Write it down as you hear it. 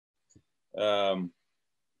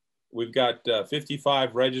We've got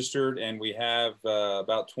 55 registered and we have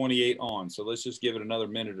about 28 on. So let's just give it another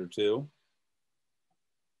minute or two.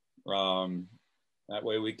 That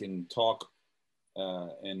way we can talk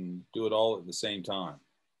and do it all at the same time.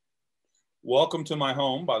 Welcome to my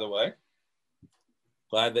home, by the way.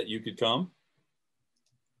 Glad that you could come.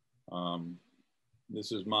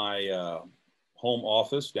 This is my home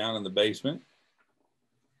office down in the basement.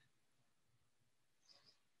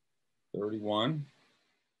 31.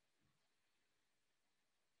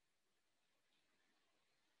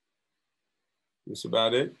 This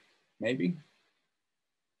about it, maybe?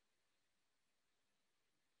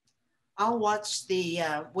 I'll watch the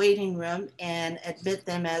waiting room and admit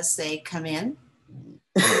them as they come in.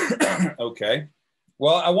 Okay.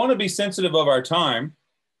 Well, I want to be sensitive of our time.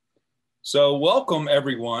 So welcome,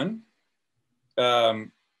 everyone.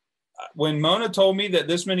 When Mona told me that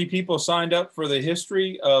this many people signed up for the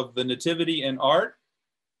history of the Nativity and art,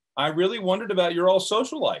 I really wondered about your all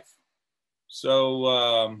social life.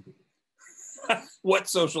 So what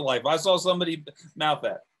social life? I saw somebody mouth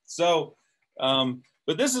that. So,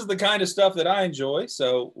 but this is the kind of stuff that I enjoy.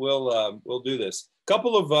 So we'll do this.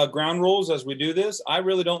 Couple of ground rules as we do this. I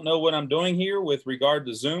really don't know what I'm doing here with regard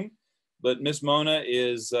to Zoom, but Miss Mona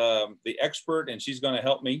is the expert and she's going to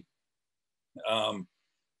help me.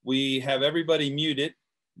 We have everybody muted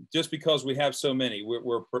just because we have so many.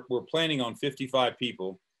 We're planning on 55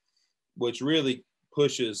 people, which really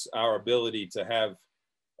pushes our ability to have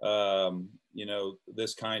you know,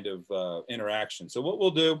 this kind of interaction. So what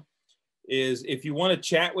we'll do is if you want to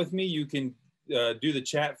chat with me, you can do the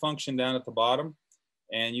chat function down at the bottom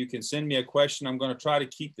and you can send me a question. I'm going to try to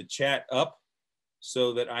keep the chat up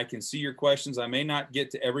so that I can see your questions. I may not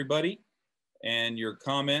get to everybody and your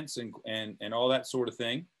comments and all that sort of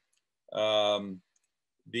thing. I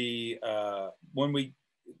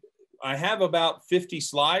have about 50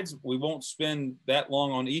 slides. We won't spend that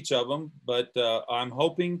long on each of them, but I'm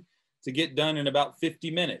hoping to get done in about 50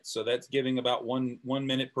 minutes. So that's giving about one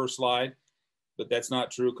minute per slide, but that's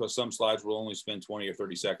not true because some slides we'll only spend 20 or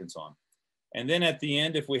 30 seconds on. And then at the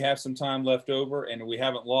end, if we have some time left over and we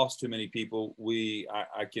haven't lost too many people,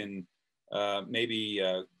 I can maybe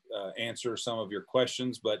answer some of your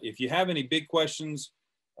questions. But if you have any big questions,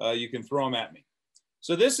 you can throw them at me.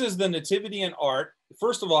 So this is the Nativity and Art.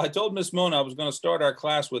 First of all, I told Miss Mona I was going to start our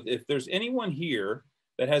class with, if there's anyone here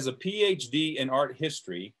that has a PhD in art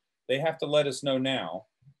history, they have to let us know now,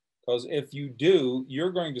 because if you do,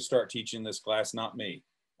 you're going to start teaching this class, not me.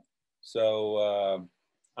 So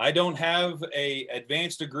I don't have an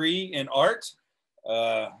advanced degree in art,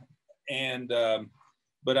 but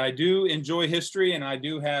I do enjoy history and I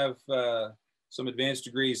do have some advanced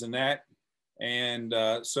degrees in that. And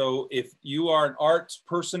so if you are an arts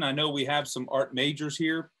person, I know we have some art majors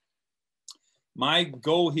here. My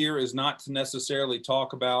goal here is not to necessarily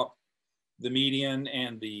talk about the median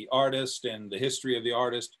and the artist and the history of the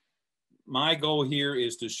artist. My goal here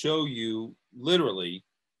is to show you literally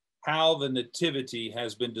how the Nativity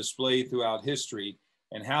has been displayed throughout history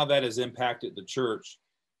and how that has impacted the church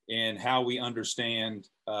and how we understand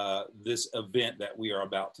this event that we are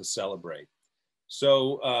about to celebrate.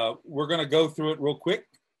 So we're going to go through it real quick,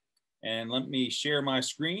 and let me share my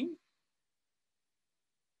screen.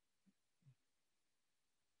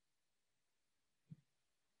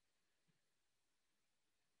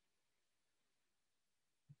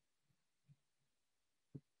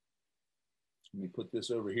 Let me put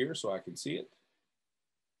this over here so I can see it.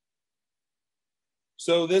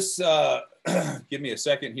 So this, give me a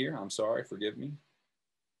second here. I'm sorry, forgive me.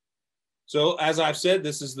 So as I've said,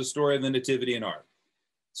 this is the story of the Nativity and art.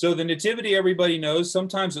 So the Nativity, everybody knows,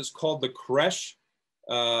 sometimes it's called the creche.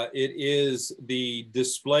 It is the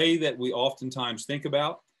display that we oftentimes think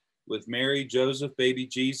about with Mary, Joseph, baby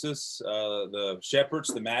Jesus, the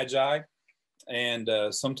shepherds, the magi, and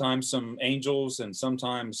sometimes some angels and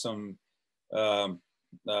sometimes some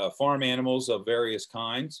farm animals of various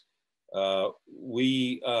kinds. It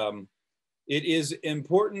is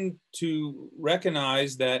important to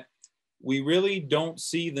recognize that we really don't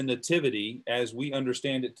see the Nativity as we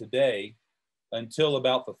understand it today until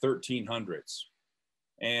about the 1300s.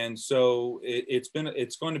 And so it's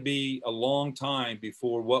going to be a long time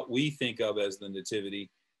before what we think of as the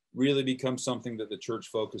Nativity really becomes something that the church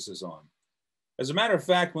focuses on. As a matter of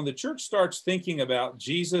fact, when the church starts thinking about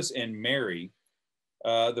Jesus and Mary,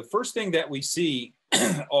 the first thing that we see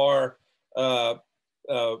are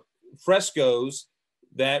frescoes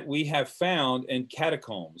that we have found in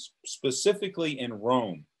catacombs, specifically in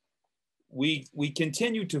Rome. We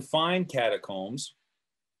continue to find catacombs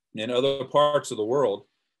in other parts of the world,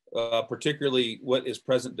 particularly what is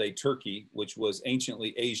present-day Turkey, which was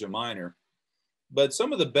anciently Asia Minor. But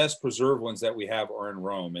some of the best preserved ones that we have are in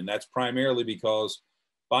Rome, and that's primarily because,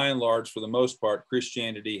 by and large, for the most part,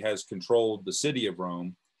 Christianity has controlled the city of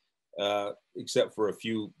Rome, except for a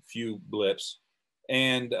few blips.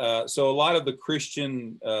 And so a lot of the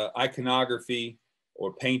Christian iconography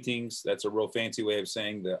or paintings, that's a real fancy way of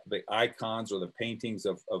saying the icons or the paintings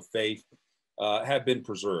of faith, have been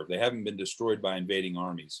preserved. They haven't been destroyed by invading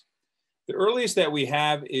armies. The earliest that we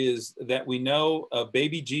have is that we know of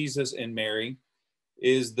baby Jesus and Mary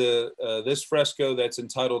is this fresco that's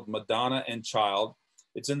entitled Madonna and Child.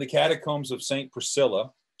 It's in the catacombs of St.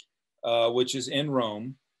 Priscilla, which is in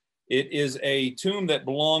Rome. It is a tomb that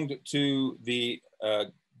belonged to the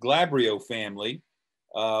Glabrio family,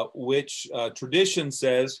 which tradition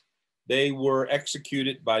says they were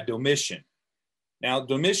executed by Domitian. Now,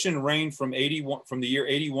 Domitian reigned from the year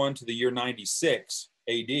 81 to the year 96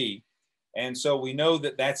 AD, and so we know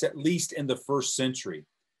that that's at least in the 1st century.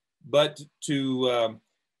 But to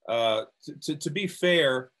be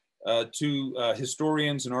fair to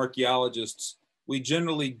historians and archaeologists, we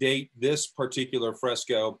generally date this particular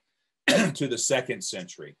fresco to the 2nd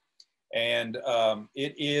century. And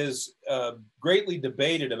it is greatly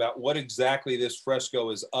debated about what exactly this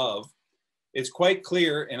fresco is of. It's quite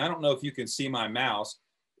clear, and I don't know if you can see my mouse,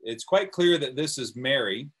 it's quite clear that this is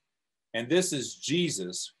Mary and this is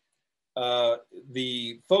Jesus.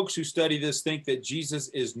 The folks who study this think that Jesus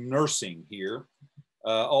is nursing here,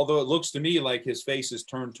 although it looks to me like his face is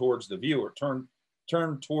turned towards the viewer, turned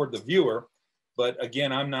toward the viewer. But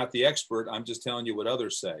again, I'm not the expert. I'm just telling you what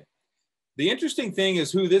others say. The interesting thing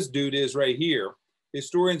is who this dude is right here.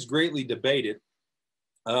 Historians greatly debate it.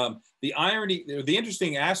 The irony, the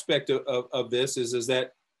interesting aspect of this is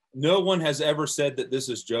that no one has ever said that this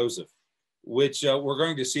is Joseph, which we're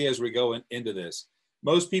going to see as we go into this.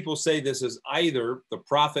 Most people say this is either the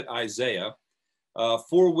prophet Isaiah,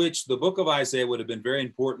 for which the book of Isaiah would have been very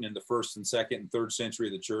important in the 1st and 2nd and 3rd century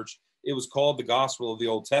of the church. It was called the Gospel of the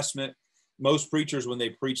Old Testament. Most preachers, when they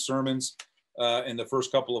preach sermons in the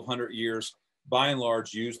first couple of 100 years, by and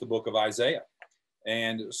large, used the book of Isaiah.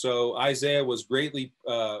 And so Isaiah was greatly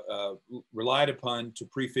relied upon to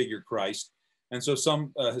prefigure Christ. And so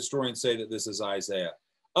some historians say that this is Isaiah.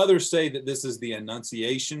 Others say that this is the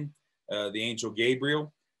Annunciation, the angel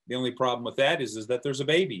Gabriel. The only problem with that is that there's a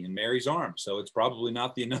baby in Mary's arms. So it's probably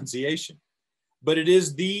not the Annunciation. But it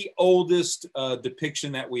is the oldest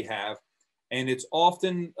depiction that we have. And it's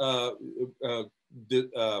often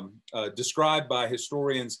described by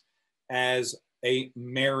historians as a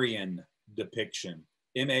Marian depiction,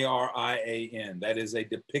 M-A-R-I-A-N. That is a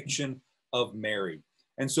depiction of Mary.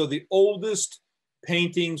 And so the oldest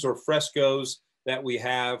paintings or frescoes that we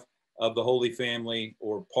have of the Holy Family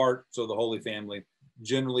or parts of the Holy Family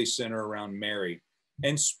generally center around Mary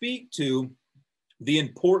and speak to the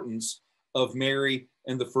importance of Mary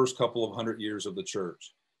in the first couple of 100 years of the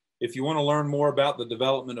church. If you want to learn more about the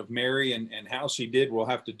development of Mary and how she did, we'll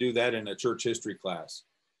have to do that in a church history class.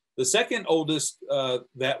 The second oldest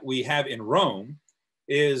that we have in Rome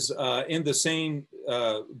is in the same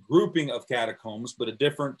grouping of catacombs, but a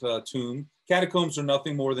different tomb. Catacombs are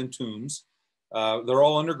nothing more than tombs. They're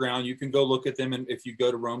all underground. You can go look at them if you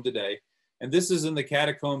go to Rome today. And this is in the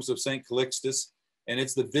catacombs of St. Calixtus, and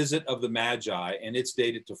it's the Visit of the Magi, and it's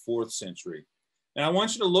dated to 4th century. Now, I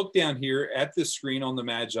want you to look down here at this screen on the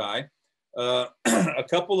Magi. A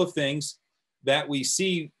couple of things that we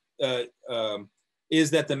see is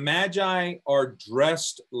that the Magi are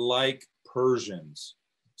dressed like Persians.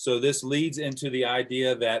 So this leads into the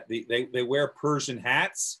idea that they wear Persian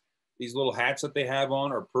hats. These little hats that they have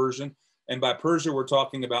on are Persian. And by Persia, we're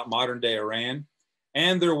talking about modern day Iran.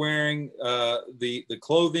 And they're wearing the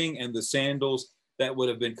clothing and the sandals that would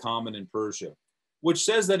have been common in Persia, which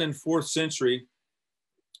says that in 4th century,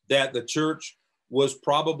 that the church was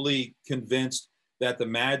probably convinced that the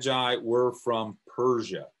Magi were from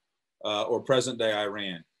Persia or present-day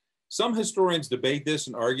Iran. Some historians debate this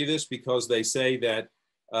and argue this because they say that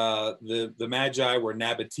the Magi were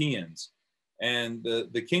Nabateans, and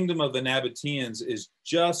the kingdom of the Nabateans is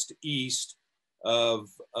just east of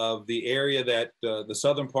the area that the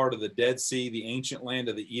southern part of the Dead Sea, the ancient land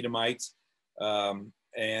of the Edomites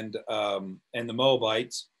and the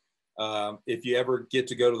Moabites. If you ever get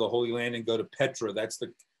to go to the Holy Land and go to Petra, that's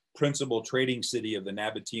the principal trading city of the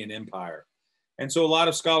Nabatean Empire. And so a lot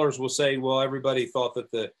of scholars will say, well, everybody thought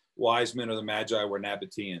that the wise men or the Magi were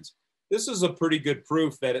Nabateans. This is a pretty good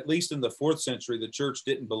proof that at least in the 4th century, the church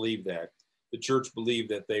didn't believe that. The church believed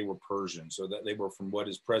that they were Persian, so that they were from what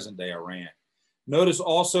is present-day Iran. Notice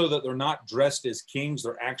also that they're not dressed as kings.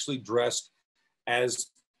 They're actually dressed as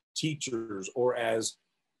teachers or as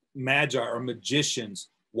magi or magicians,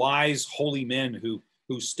 wise, holy men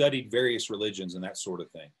who studied various religions and that sort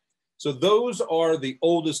of thing. So those are the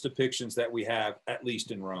oldest depictions that we have, at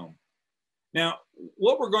least in Rome. Now,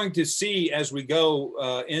 what we're going to see as we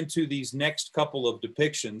go into these next couple of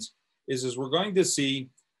depictions is we're going to see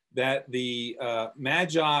that the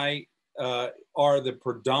magi are the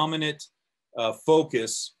predominant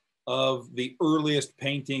focus of the earliest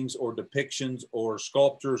paintings or depictions or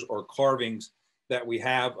sculptures or carvings that we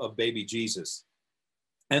have of baby Jesus.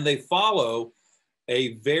 And they follow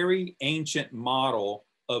a very ancient model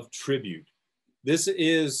of tribute. This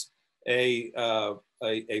is a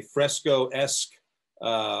fresco-esque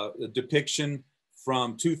depiction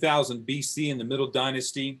from 2000 BC in the Middle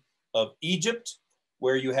Dynasty of Egypt,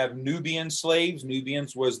 where you have Nubian slaves.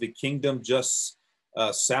 Nubians was the kingdom just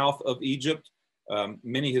south of Egypt.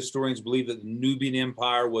 Many historians believe that the Nubian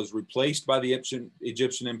Empire was replaced by the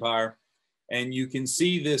Egyptian Empire. And you can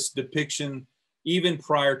see this depiction even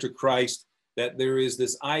prior to Christ, that there is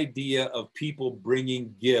this idea of people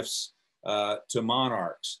bringing gifts to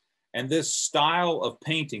monarchs. And this style of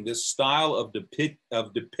painting, this style of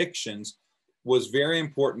depictions was very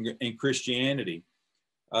important in Christianity.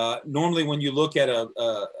 Normally, when you look at a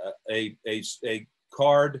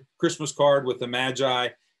card, Christmas card with the Magi,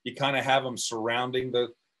 you kind of have them surrounding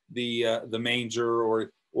the manger,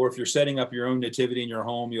 or if you're setting up your own nativity in your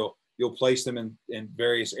home, you'll place them in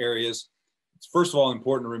various areas. It's first of all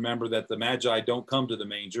important to remember that the Magi don't come to the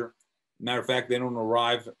manger. Matter of fact, they don't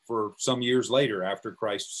arrive for some years later after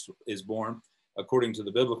Christ is born, according to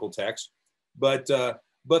the biblical text. But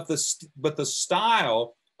the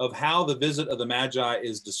style of how the visit of the Magi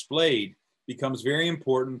is displayed becomes very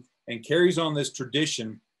important and carries on this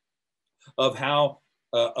tradition of how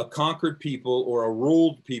a conquered people or a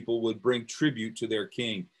ruled people would bring tribute to their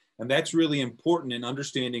king. And that's really important in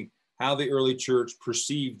understanding how the early church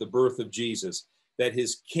perceived the birth of Jesus, that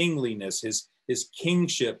his kingliness, his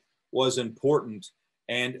kingship was important,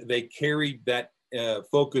 and they carried that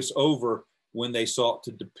focus over when they sought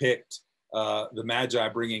to depict the Magi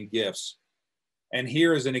bringing gifts. And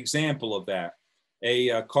here is an example of that,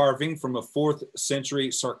 a carving from a 4th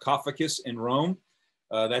century sarcophagus in Rome.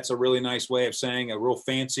 That's a really nice way of saying a real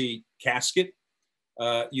fancy casket.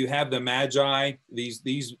 You have the Magi,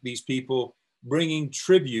 these people bringing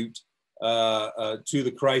tribute to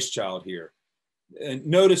the Christ child here. And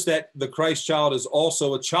notice that the Christ child is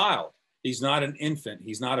also a child. He's not an infant.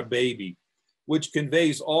 He's not a baby, which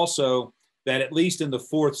conveys also that at least in the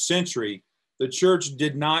 4th century, the church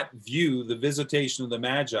did not view the visitation of the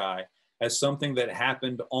Magi as something that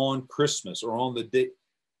happened on Christmas or on the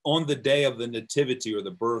day of the nativity or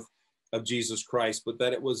the birth of Jesus Christ, but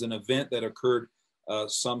that it was an event that occurred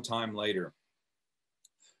sometime later.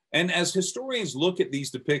 And as historians look at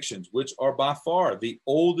these depictions, which are by far the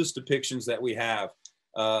oldest depictions that we have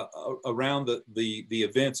around the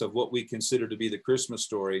events of what we consider to be the Christmas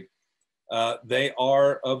story, they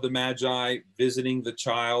are of the Magi visiting the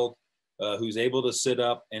child who's able to sit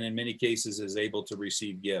up and in many cases is able to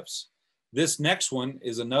receive gifts. This next one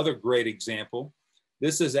is another great example.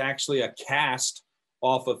 This is actually a cast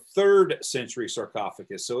off a 3rd century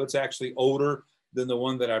sarcophagus. So it's actually older than the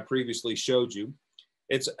one that I previously showed you.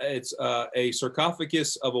 It's a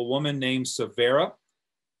sarcophagus of a woman named Severa.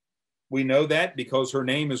 We know that because her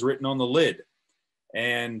name is written on the lid.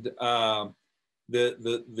 And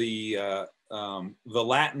the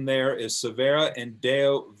Latin there is Severa in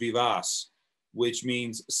Deo vivas, which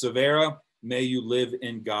means Severa, may you live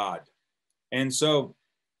in God. And so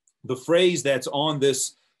the phrase that's on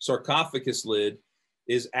this sarcophagus lid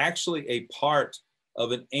is actually a part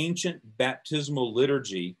of an ancient baptismal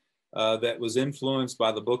liturgy that was influenced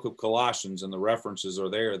by the book of Colossians, and the references are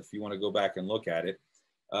there if you want to go back and look at it,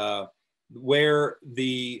 where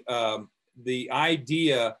the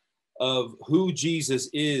idea of who Jesus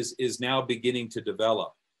is now beginning to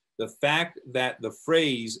develop. The fact that the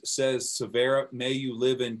phrase says, Severa, may you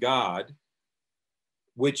live in God,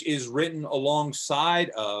 which is written alongside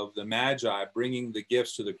of the Magi bringing the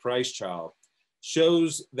gifts to the Christ child,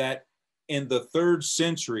 shows that in the 3rd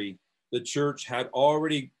century, the church had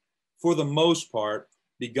already, for the most part,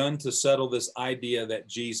 begun to settle this idea that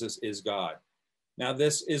Jesus is God. Now,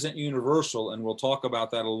 this isn't universal, and we'll talk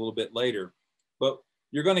about that a little bit later, but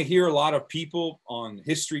you're going to hear a lot of people on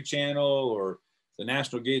History Channel or the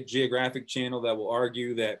National Geographic Channel that will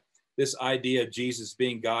argue that this idea of Jesus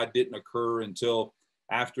being God didn't occur until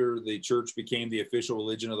after the church became the official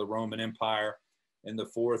religion of the Roman Empire in the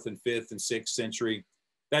 4th and 5th and 6th century.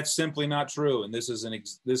 That's simply not true. And this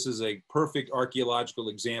is a perfect archaeological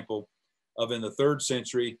example of in the 3rd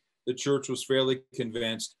century, the church was fairly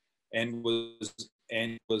convinced and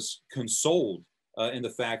was consoled in the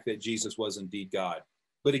fact that Jesus was indeed God.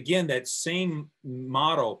 But again, that same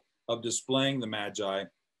model of displaying the Magi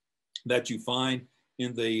that you find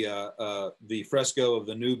in the fresco of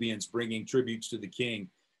the Nubians bringing tributes to the king,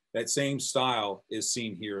 that same style is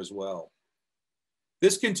seen here as well.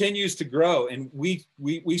 This continues to grow, and we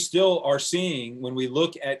still are seeing, when we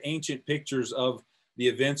look at ancient pictures of the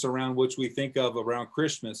events around which we think of around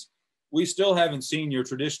Christmas, we still haven't seen your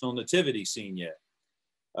traditional nativity scene yet.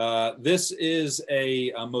 This is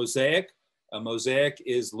a mosaic. A mosaic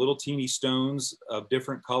is little teeny stones of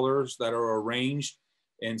different colors that are arranged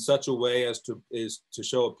in such a way as to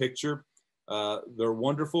show a picture. They're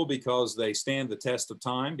wonderful because they stand the test of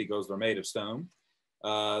time, because they're made of stone.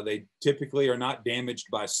 They typically are not damaged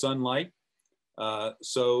by sunlight,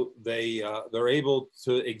 so they're able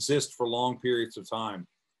to exist for long periods of time.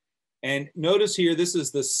 And notice here, this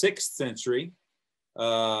is the 6th century.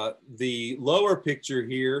 The lower picture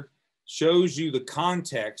here shows you the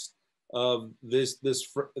context of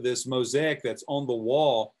this mosaic that's on the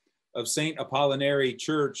wall of St. Apollinary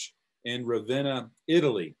Church in Ravenna,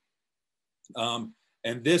 Italy.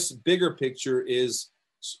 And this bigger picture is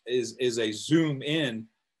a zoom in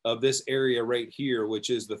of this area right here, which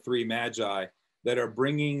is the 3 Magi that are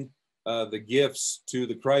bringing the gifts to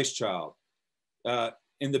the Christ child.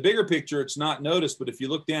 In the bigger picture, it's not noticed, but if you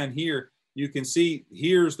look down here, you can see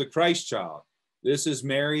here's the Christ child. This is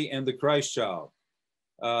Mary and the Christ child.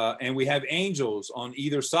 And we have angels on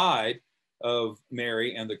either side of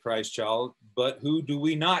Mary and the Christ child, but who do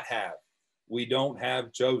we not have? We don't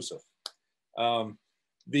have Joseph. Again,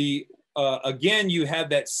 you have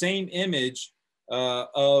that same image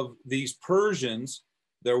of these Persians.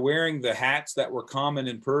 They're wearing the hats that were common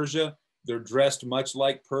in Persia. They're dressed much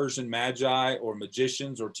like Persian magi or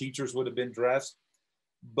magicians or teachers would have been dressed.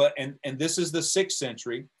 And this is the 6th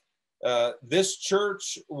century. This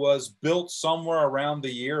church was built somewhere around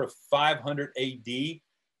the year of 500 AD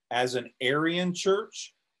as an Arian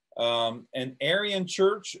church. An Arian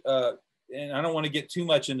church, and I don't want to get too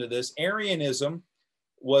much into this, Arianism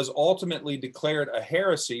was ultimately declared a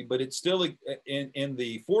heresy, but it's still in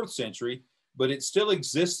the 4th century, but it still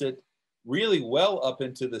existed really well up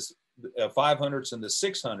into the 500s and the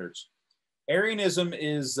 600s. Arianism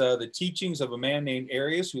is the teachings of a man named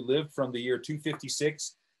Arius who lived from the year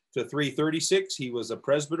 256 to 336. He was a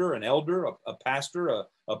presbyter, an elder, a pastor,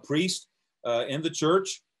 a priest in the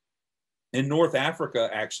church in North Africa,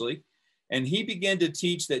 actually. And he began to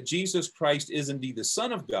teach that Jesus Christ is indeed the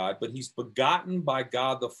Son of God, but he's begotten by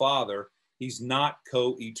God the Father. He's not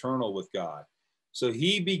co-eternal with God. So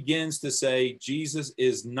he begins to say Jesus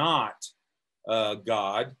is not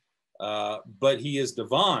God, but he is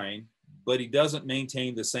divine, but he doesn't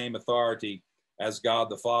maintain the same authority as God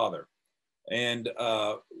the Father. And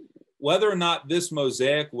whether or not this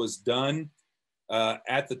mosaic was done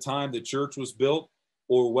at the time the church was built,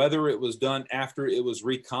 or whether it was done after it was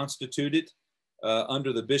reconstituted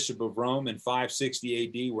under the Bishop of Rome in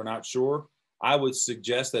 560 AD, we're not sure. I would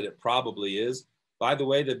suggest that it probably is. By the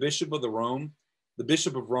way, the Bishop of Rome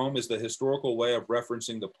is the historical way of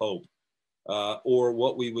referencing the Pope, or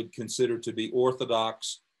what we would consider to be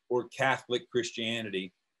Orthodox or Catholic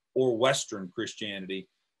Christianity or Western Christianity,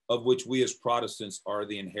 of which we as Protestants are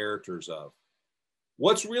the inheritors of.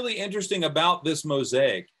 What's really interesting about this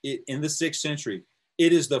mosaic in the 6th century,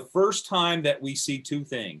 it is the first time that we see 2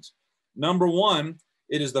 things. Number one,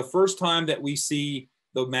 it is the first time that we see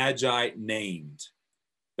the Magi named: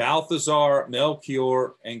 Balthazar,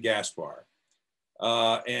 Melchior, and Gaspar.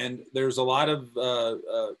 And there's a lot of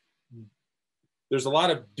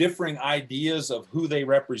differing ideas of who they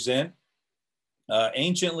represent.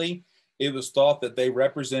 Anciently, it was thought that they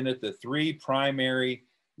represented the 3 primary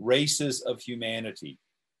races of humanity.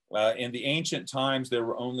 In the ancient times, there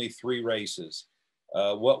were only 3 races.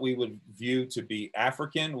 What we would view to be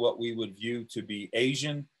African, what we would view to be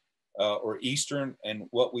Asian or Eastern, and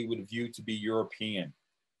what we would view to be European.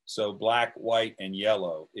 So black, white, and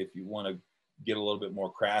yellow, if you want to get a little bit more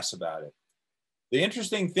crass about it. The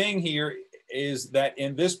interesting thing here is that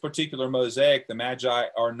in this particular mosaic, the Magi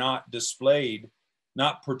are not displayed,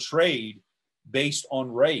 not portrayed based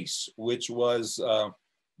on race, which was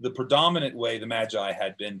the predominant way the Magi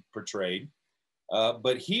had been portrayed.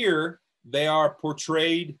 But here, they are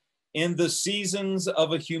portrayed in the seasons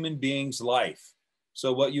of a human being's life.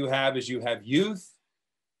 So what you have is you have youth,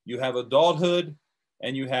 you have adulthood,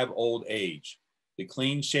 and you have old age. The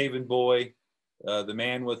clean-shaven boy, the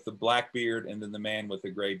man with the black beard, and then the man with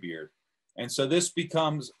the gray beard. And so this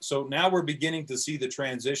becomes, so now we're beginning to see the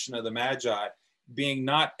transition of the Magi being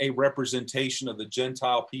not a representation of the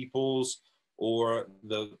Gentile peoples or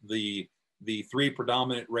the three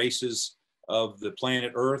predominant races of the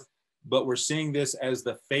planet Earth, but we're seeing this as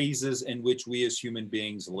the phases in which we as human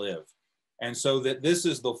beings live. And so that this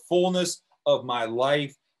is the fullness of my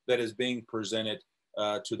life that is being presented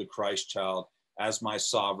to the Christ child as my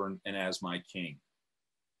sovereign and as my king.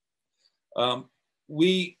 Up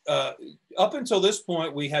until this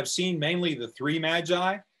point, we have seen mainly the three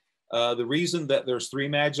magi. The reason that there's three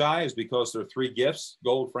magi is because there are three gifts: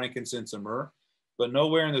 gold, frankincense, and myrrh. But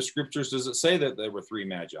nowhere in the scriptures does it say that there were three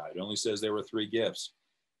magi. It only says there were three gifts.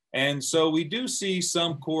 And so we do see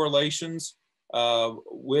some correlations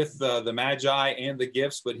with the magi and the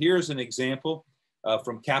gifts. But here's an example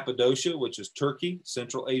from Cappadocia, which is Turkey,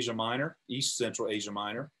 Central Asia Minor, East Central Asia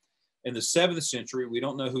Minor. In the 7th century, we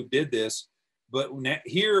don't know who did this, but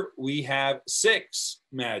here we have 6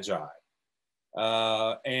 magi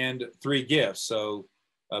and 3 gifts. So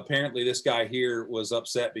apparently this guy here was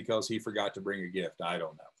upset because he forgot to bring a gift. I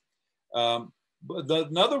don't know. But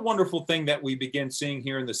another wonderful thing that we begin seeing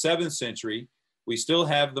here in the 7th century, we still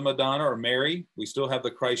have the Madonna or Mary. We still have the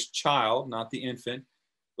Christ child, not the infant.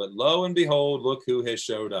 But lo and behold, look who has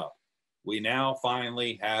showed up. We now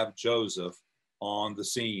finally have Joseph on the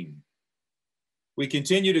scene. We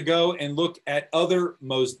continue to go and look at other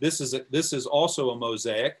this is also a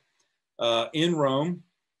mosaic in Rome,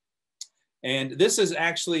 and this is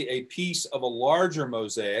actually a piece of a larger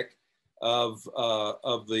mosaic of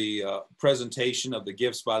the presentation of the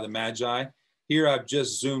gifts by the Magi. Here I've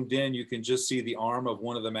just zoomed in. You can just see the arm of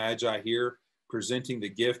one of the Magi here presenting the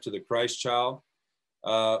gift to the Christ child.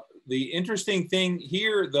 The interesting thing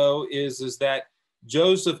here, though, is that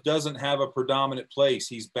Joseph doesn't have a predominant place.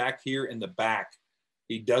 He's back here in the back.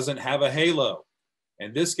 He doesn't have a halo.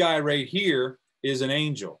 And this guy right here is an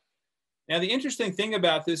angel. Now, the interesting thing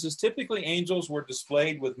about this is typically angels were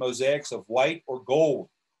displayed with mosaics of white or gold.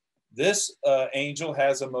 This angel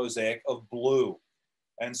has a mosaic of blue.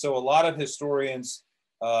 And so a lot of historians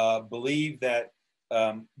believe that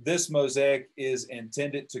this mosaic is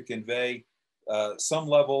intended to convey some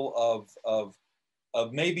level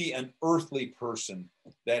of maybe an earthly person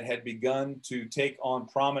that had begun to take on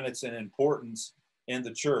prominence and importance in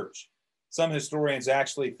the church. Some historians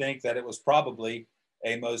actually think that it was probably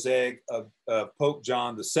a mosaic of Pope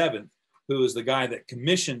John VII, who is the guy that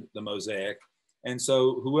commissioned the mosaic. And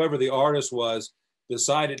so whoever the artist was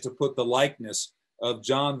decided to put the likeness of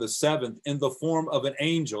John VII in the form of an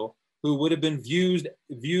angel who would have been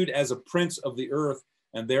viewed as a prince of the earth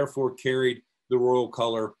and therefore carried the royal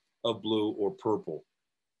color of blue or purple.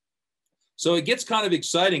 So it gets kind of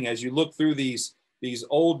exciting as you look through these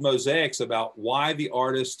old mosaics about why the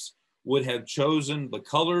artists would have chosen the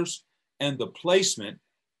colors and the placement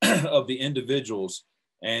of the individuals.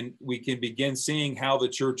 And we can begin seeing how the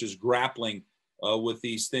church is grappling with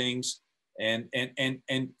these things. And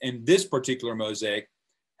this particular mosaic,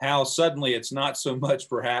 how suddenly it's not so much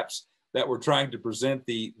perhaps that we're trying to present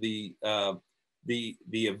the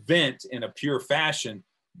event in a pure fashion,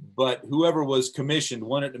 but whoever was commissioned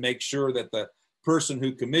wanted to make sure that the person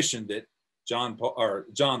who commissioned it, John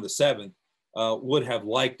VII, would have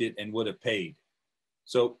liked it and would have paid.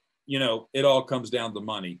 So, you know, it all comes down to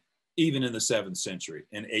money, even in the 7th century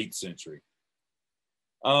and 8th century.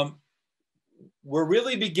 We're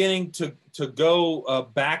really beginning to go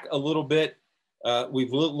back a little bit.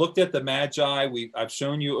 We've looked at the Magi. I've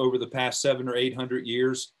shown you over the past 700 or 800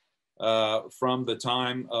 years from the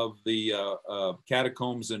time of the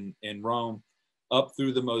catacombs in Rome up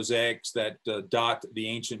through the mosaics that dot the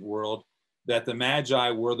ancient world, that the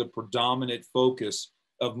Magi were the predominant focus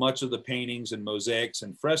of much of the paintings and mosaics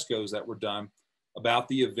and frescoes that were done about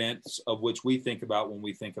the events of which we think about when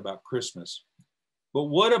we think about Christmas. But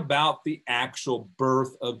what about the actual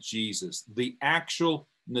birth of Jesus, the actual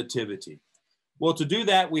nativity? Well, to do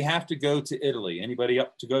that, we have to go to Italy. Anybody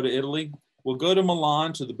up to go to Italy? We'll go to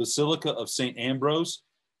Milan, to the Basilica of St. Ambrose.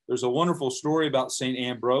 There's a wonderful story about St.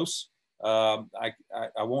 Ambrose. I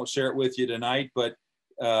won't share it with you tonight, but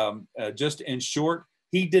just in short,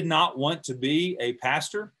 he did not want to be a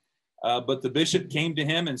pastor, but the bishop came to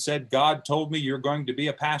him and said, God told me you're going to be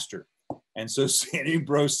a pastor. And so St.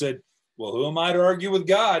 Ambrose said, well, who am I to argue with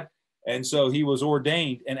God? And so he was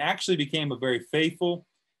ordained and actually became a very faithful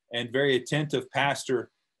and very attentive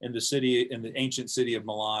pastor in the ancient city of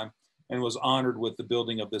Milan, and was honored with the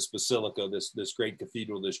building of this basilica, this great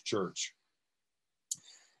cathedral, this church.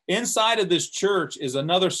 Inside of this church is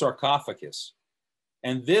another sarcophagus.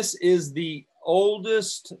 And this is the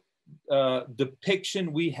oldest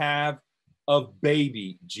depiction we have of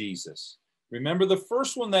baby Jesus. Remember, the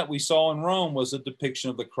first one that we saw in Rome was a depiction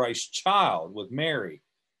of the Christ child with Mary.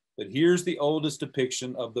 But here's the oldest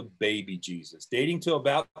depiction of the baby Jesus, dating to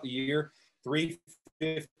about the year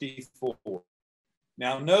 354.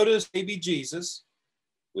 Now notice baby Jesus.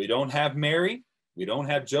 We don't have Mary. We don't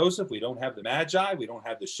have Joseph. We don't have the Magi. We don't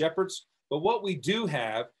have the shepherds. But what we do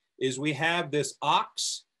have is we have this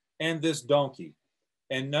ox and this donkey.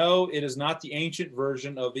 And no, it is not the ancient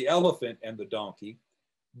version of the elephant and the donkey,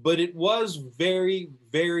 but it was very,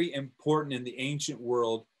 very important in the ancient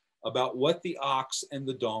world about what the ox and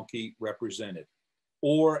the donkey represented.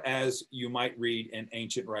 Or as you might read in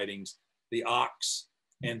ancient writings, the ox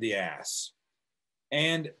and the ass.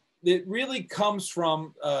 And it really comes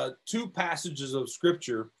from two passages of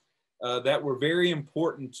scripture that were very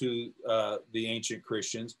important to the ancient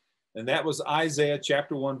Christians. And that was Isaiah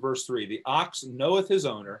chapter 1, verse 3. The ox knoweth his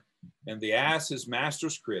owner, and the ass his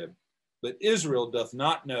master's crib. But Israel doth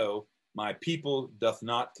not know, my people doth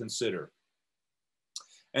not consider.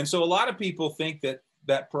 And so a lot of people think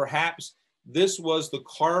that perhaps this was the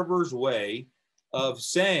carver's way of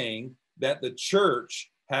saying that the church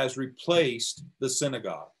has replaced the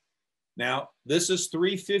synagogue. Now, this is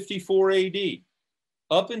 354 AD.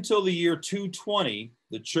 Up until the year 220,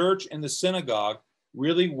 the church and the synagogue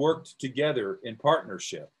really worked together in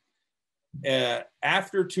partnership.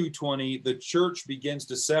 After 220, the church begins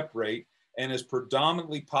to separate and is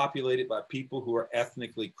predominantly populated by people who are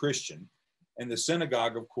ethnically Christian. And the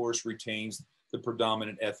synagogue, of course, retains the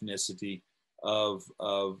predominant ethnicity of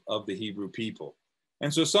the Hebrew people.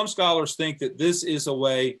 And so some scholars think that this is a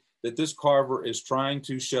way that this carver is trying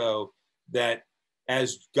to show that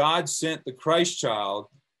as God sent the Christ child,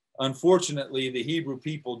 unfortunately, the Hebrew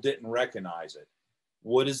people didn't recognize it.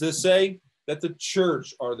 What does this say? That the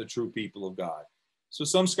church are the true people of God. So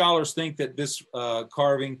some scholars think that this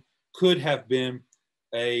carving could have been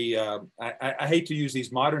I hate to use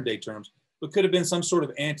these modern day terms, but could have been some sort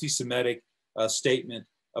of anti-Semitic statement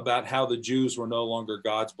about how the Jews were no longer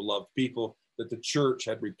God's beloved people, that the church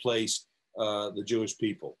had replaced the Jewish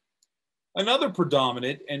people. Another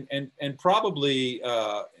predominant and probably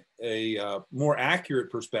a more accurate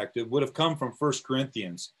perspective would have come from 1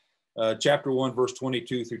 Corinthians chapter 1, verse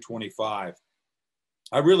 22 through 25.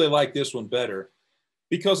 I really like this one better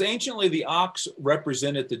because anciently the ox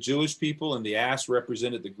represented the Jewish people and the ass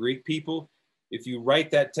represented the Greek people. If you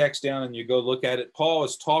write that text down and you go look at it, Paul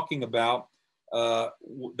is talking about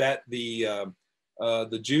that the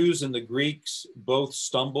Jews and the Greeks both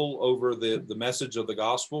stumble over the message of the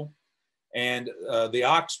gospel. And the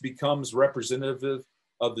ox becomes representative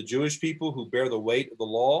of the Jewish people who bear the weight of the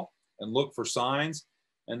law and look for signs,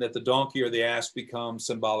 and that the donkey or the ass becomes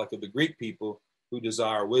symbolic of the Greek people who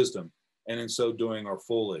desire wisdom, and in so doing are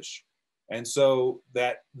foolish. And so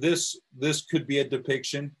that this could be a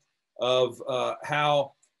depiction of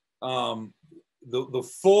how the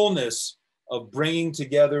fullness of bringing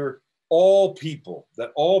together all people,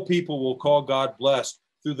 that all people will call God blessed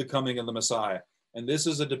through the coming of the Messiah. And this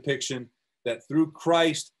is a depiction that through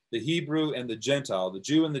Christ, the Hebrew and the Gentile, the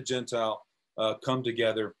Jew and the Gentile, come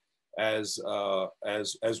together as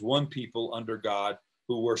one people under God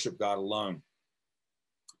who worship God alone.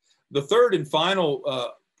 The third and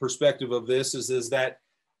final perspective of this is that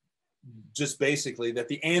just basically that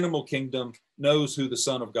the animal kingdom knows who the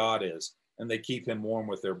Son of God is, and they keep him warm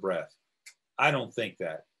with their breath. I don't think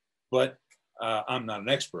that, but I'm not an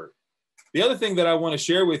expert. The other thing that I want to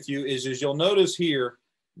share with you is you'll notice here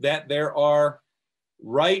that there are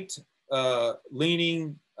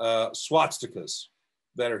right-leaning swastikas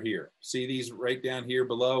that are here. See these right down here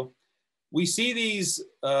below? We see these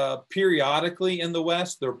periodically in the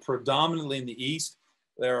West. They're predominantly in the East.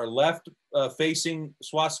 There are left-facing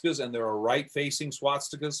swastikas and there are right-facing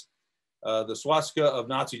swastikas. The swastika of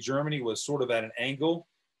Nazi Germany was sort of at an angle,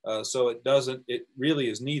 so it really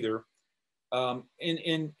is neither.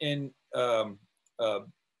 In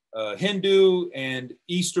Hindu and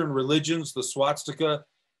Eastern religions, the swastika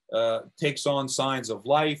takes on signs of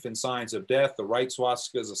life and signs of death. The right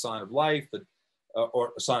swastika is a sign of life,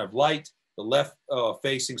 or a sign of light. The left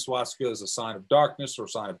facing swastika is a sign of darkness or a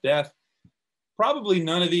sign of death. Probably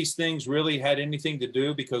none of these things really had anything to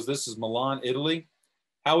do because this is Milan, Italy.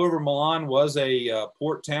 However, Milan was a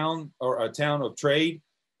port town or a town of trade.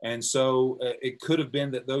 And so it could have been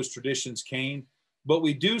that those traditions came. But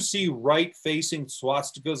we do see right-facing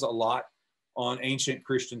swastikas a lot on ancient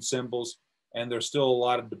Christian symbols. And there's still a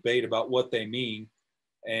lot of debate about what they mean.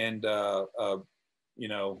 And,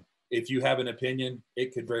 if you have an opinion,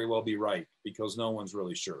 it could very well be right because no one's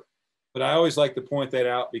really sure. But I always like to point that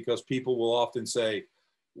out because people will often say,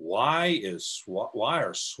 why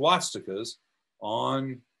are swastikas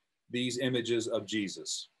on these images of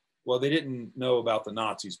Jesus? Well, they didn't know about the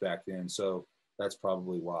Nazis back then, so That's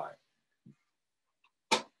probably why.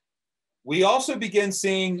 We also begin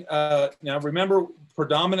seeing, now remember,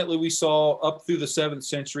 predominantly we saw up through the 7th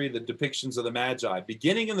century the depictions of the Magi.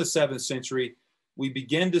 Beginning in the 7th century, we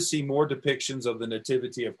begin to see more depictions of the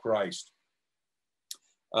Nativity of Christ.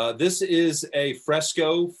 This is a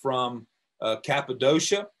fresco from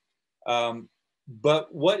Cappadocia.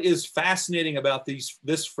 But what is fascinating about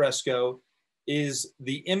this fresco is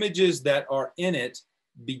the images that are in it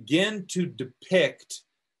begin to depict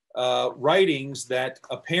writings that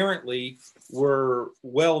apparently were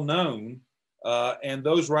well known. And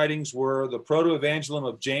those writings were the Proto-Evangelium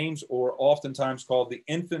of James, or oftentimes called the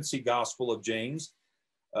Infancy Gospel of James,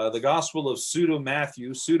 the Gospel of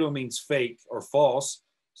Pseudo-Matthew. Pseudo means fake or false.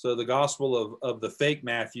 So the Gospel of the fake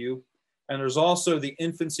Matthew. And there's also the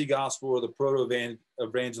Infancy Gospel, or the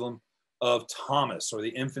Proto-Evangelium of Thomas, or the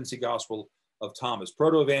Infancy Gospel of Thomas.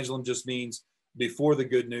 Proto-Evangelium just means before the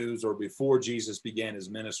good news, or before Jesus began his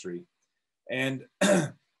ministry. And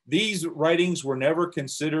these writings were never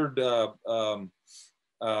considered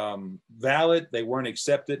valid. They weren't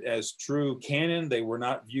accepted as true canon. They were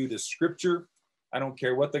not viewed as scripture. I don't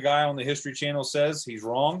care what the guy on the History Channel says, he's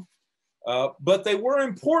wrong. But they were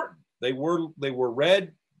important. They were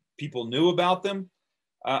read. People knew about them.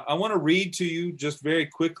 I want to read to you just very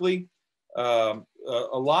quickly a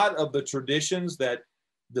lot of the traditions that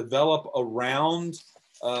develop around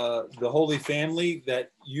the Holy Family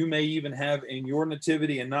that you may even have in your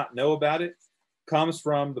nativity and not know about it. Comes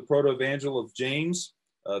from the Proto-Evangel of James,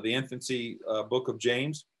 the Infancy book of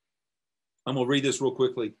James. I'm going to read this real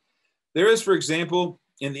quickly. There is, for example,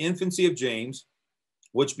 in the Infancy of James,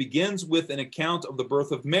 which begins with an account of the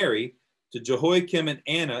birth of Mary to Jehoiakim and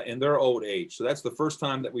Anna in their old age. So that's the first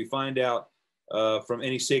time that we find out from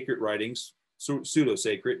any sacred writings,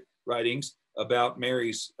 pseudo-sacred writings, about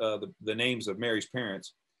Mary's, the names of Mary's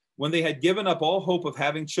parents, when they had given up all hope of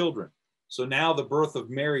having children. So now the birth of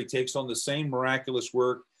Mary takes on the same miraculous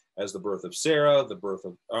work as the birth of Sarah, the birth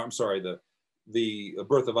of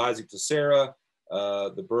Isaac to Sarah,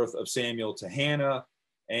 the birth of Samuel to Hannah,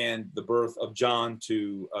 and the birth of John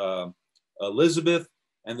to Elizabeth,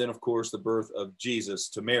 and then, of course, the birth of Jesus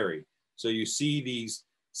to Mary. So you see these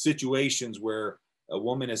situations where a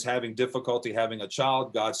woman is having difficulty having a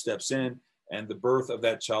child, God steps in, and the birth of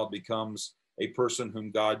that child becomes a person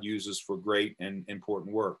whom God uses for great and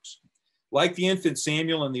important works. Like the infant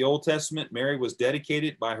Samuel in the Old Testament, Mary was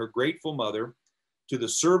dedicated by her grateful mother to the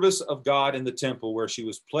service of God in the temple, where she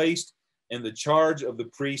was placed in the charge of the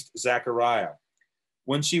priest Zechariah.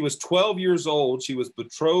 When she was 12 years old, she was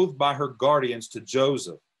betrothed by her guardians to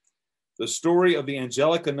Joseph. The story of the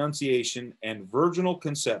angelic annunciation and virginal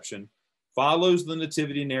conception follows the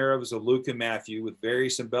nativity narratives of Luke and Matthew with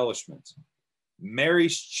various embellishments.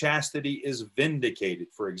 Mary's chastity is vindicated,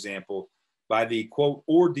 for example, by the, quote,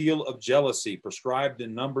 ordeal of jealousy prescribed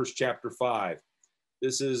in Numbers chapter 5.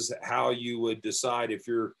 This is how you would decide if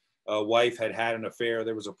your wife had had an affair.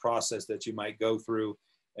 There was a process that you might go through,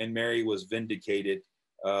 and Mary was vindicated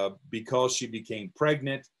because she became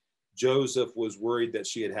pregnant. Joseph was worried that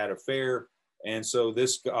she had had an affair, and so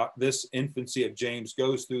this infancy of James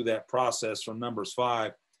goes through that process from Numbers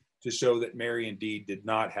 5 to show that Mary indeed did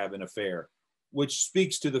not have an affair, which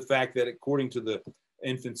speaks to the fact that, according to the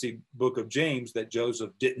infancy book of James, that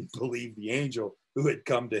Joseph didn't believe the angel who had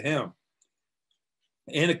come to him.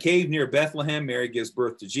 In a cave near Bethlehem, Mary gives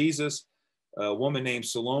birth to Jesus. A woman named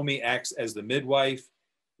Salome acts as the midwife.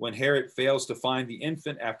 When Herod fails to find the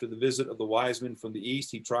infant after the visit of the wise men from the east,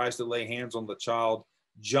 he tries to lay hands on the child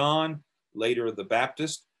John, later the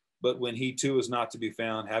Baptist. But when he too is not to be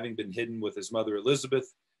found, having been hidden with his mother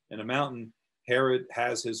Elizabeth in a mountain, Herod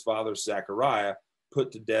has his father Zechariah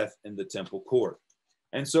put to death in the temple court.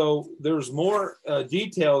 And so there's more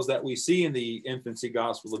details that we see in the infancy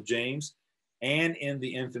gospel of James, and in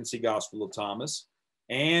the infancy gospel of Thomas,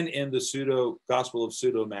 and in the gospel of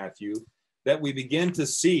Pseudo-Matthew, that we begin to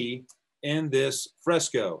see in this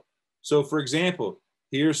fresco. So, for example,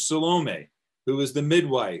 here's Salome, who is the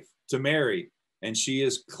midwife to Mary, and she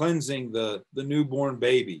is cleansing the newborn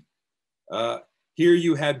baby. Here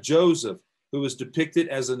you have Joseph, who is depicted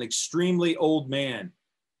as an extremely old man.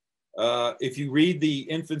 If you read the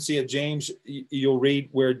infancy of James, you'll read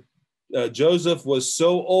where Joseph was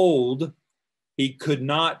so old, he could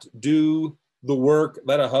not do the work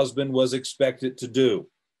that a husband was expected to do.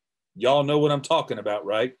 Y'all know what I'm talking about,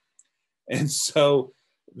 right? And so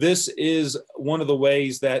this is one of the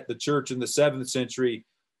ways that the church in the 7th century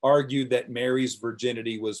argued that Mary's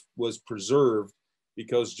virginity was preserved,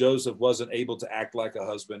 because Joseph wasn't able to act like a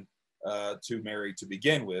husband to Mary to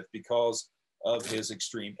begin with, because of his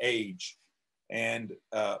extreme age. and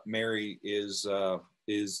Mary is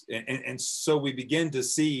and so we begin to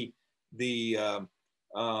see the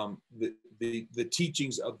the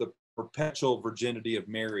teachings of the perpetual virginity of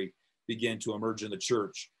Mary begin to emerge in the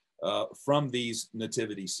church from these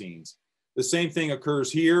nativity scenes. The same thing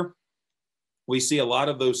occurs here. We see a lot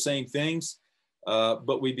of those same things,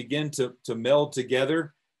 but we begin to meld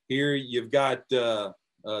together. Here you've got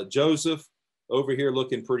Joseph over here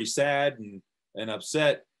looking pretty sad and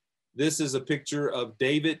upset. This is a picture of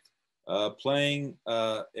David playing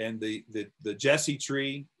and the Jesse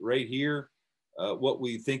tree right here, what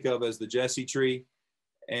we think of as the Jesse tree.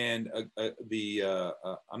 And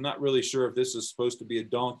I'm not really sure if this is supposed to be a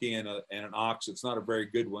donkey and an ox. It's not a very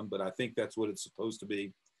good one, but I think that's what it's supposed to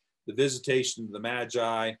be. The visitation of the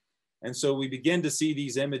Magi. And so we begin to see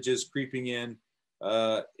these images creeping in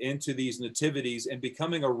into these nativities and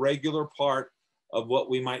becoming a regular part of what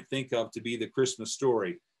we might think of to be the Christmas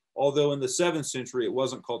story. Although in the 7th century, it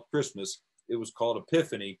wasn't called Christmas, it was called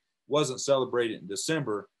Epiphany. It wasn't celebrated in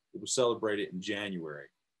December, it was celebrated in January.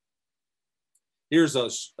 Here's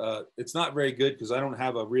it's not very good because I don't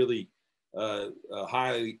have a really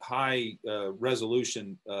high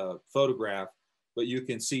resolution photograph, but you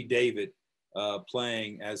can see David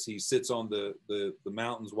playing as he sits on the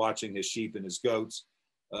mountains watching his sheep and his goats,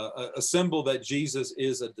 a symbol that Jesus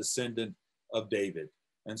is a descendant of David.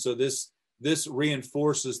 And so this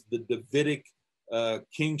reinforces the Davidic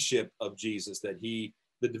kingship of Jesus, the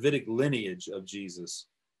Davidic lineage of Jesus.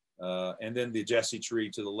 And then the Jesse tree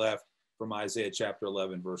to the left from Isaiah chapter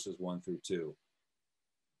 11, verses 1 through 2.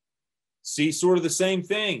 See sort of the same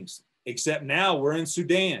things, except now we're in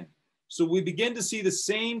Sudan. So we begin to see the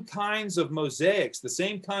same kinds of mosaics, the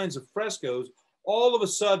same kinds of frescoes, all of a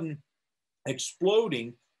sudden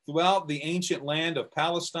exploding throughout the ancient land of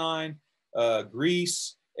Palestine,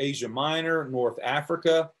 Greece, Asia Minor, North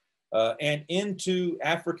Africa, and into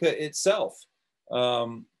Africa itself.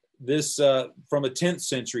 This from a 10th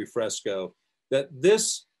century fresco, that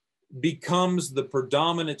this becomes the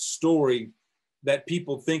predominant story that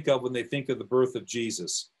people think of when they think of the birth of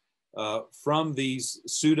Jesus. From these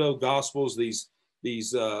pseudo gospels, these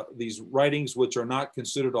writings which are not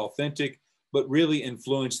considered authentic, but really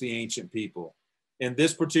influence the ancient people. In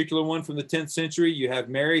this particular one from the 10th century, you have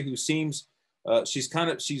Mary, who seems she's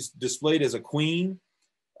displayed as a queen,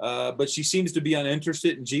 but she seems to be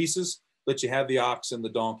uninterested in Jesus. But you have the ox and the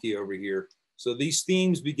donkey over here. So these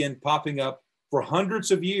themes begin popping up for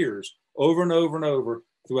hundreds of years, over and over and over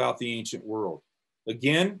throughout the ancient world.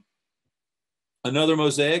 Again, another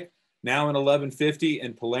mosaic, now in 1150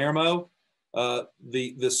 in Palermo.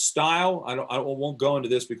 The style, I won't go into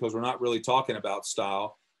this because we're not really talking about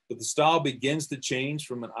style, but the style begins to change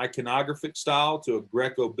from an iconographic style to a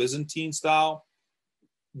Greco-Byzantine style.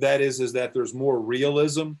 That is that there's more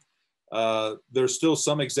realism. There's still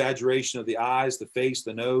some exaggeration of the eyes, the face,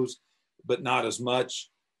 the nose, but not as much.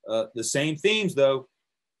 The same themes, though.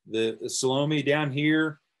 The Salome down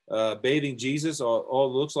here, bathing Jesus,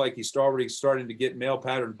 all looks like he's already starting to get male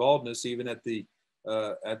pattern baldness, even at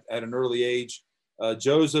an early age.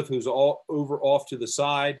 Joseph, who's all over off to the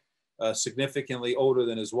side, significantly older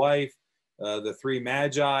than his wife. The three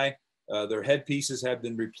magi, their headpieces have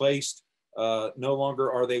been replaced. No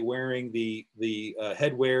longer are they wearing the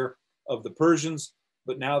headwear of the Persians,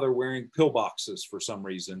 but now they're wearing pillboxes for some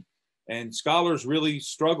reason. And scholars really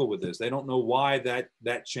struggle with this. They don't know why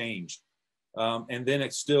that changed. And then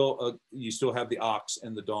it's still, you still have the ox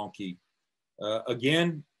and the donkey.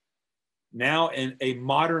 Again, now in a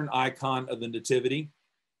modern icon of the Nativity,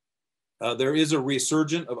 there is a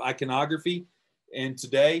resurgence of iconography in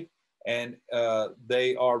today, and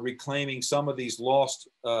they are reclaiming some of these lost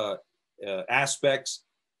aspects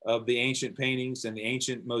of the ancient paintings and the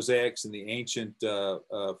ancient mosaics and the ancient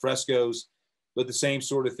frescoes, but the same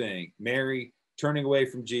sort of thing. Mary turning away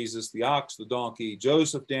from Jesus, the ox, the donkey,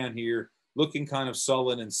 Joseph down here looking kind of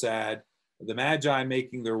sullen and sad, the Magi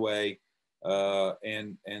making their way,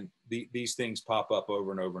 and these things pop up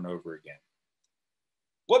over and over and over again.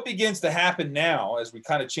 What begins to happen now as we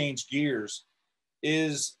kind of change gears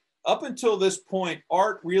is, up until this point,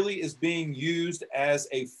 art really is being used as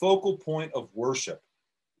a focal point of worship.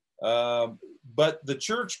 But the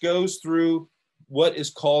church goes through what is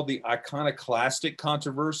called the iconoclastic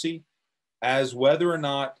controversy, as whether or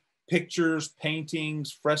not pictures,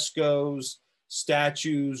 paintings, frescoes,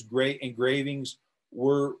 statues, great engravings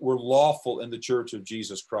were lawful in the Church of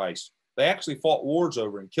Jesus Christ. They actually fought wars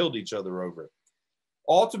over it and killed each other over it.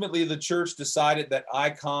 Ultimately, the church decided that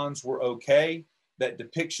icons were okay, that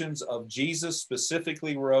depictions of Jesus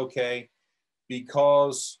specifically were okay,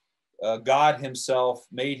 because God himself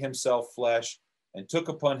made himself flesh and took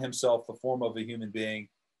upon himself the form of a human being.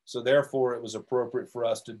 So therefore, it was appropriate for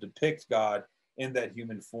us to depict God in that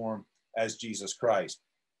human form as Jesus Christ.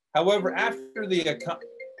 However, after the,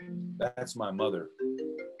 that's my mother.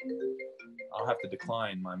 I'll have to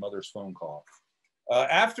decline my mother's phone call.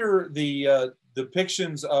 After the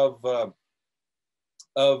depictions of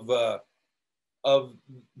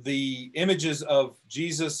the images of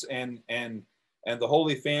Jesus and the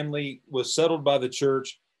Holy Family was settled by the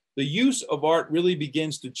church, the use of art really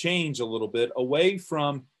begins to change a little bit away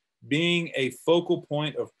from being a focal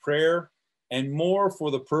point of prayer and more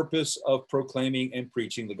for the purpose of proclaiming and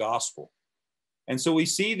preaching the gospel. And so we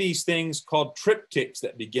see these things called triptychs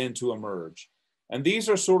that begin to emerge. And these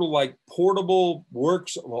are sort of like portable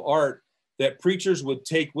works of art that preachers would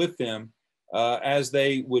take with them as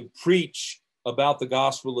they would preach about the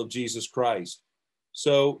gospel of Jesus Christ.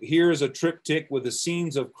 So here is a triptych with the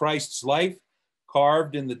scenes of Christ's life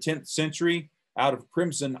carved in the 10th century out of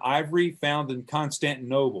crimson ivory found in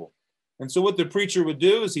Constantinople. And so what the preacher would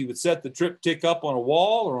do is he would set the triptych up on a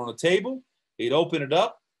wall or on a table. He'd open it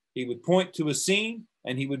up. He would point to a scene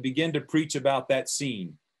and he would begin to preach about that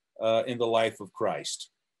scene in the life of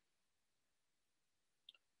Christ.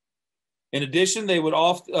 In addition, they would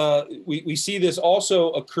we see this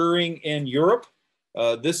also occurring in Europe.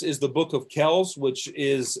 This is the Book of Kells, which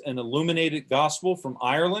is an illuminated gospel from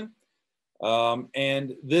Ireland.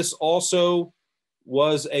 And this also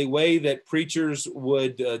was a way that preachers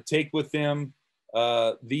would take with them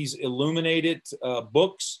these illuminated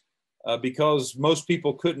books because most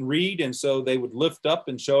people couldn't read. And so they would lift up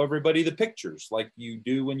and show everybody the pictures like you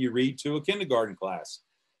do when you read to a kindergarten class.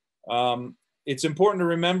 It's important to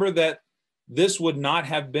remember that this would not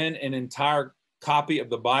have been an entire copy of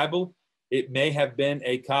the Bible. It may have been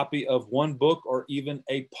a copy of one book or even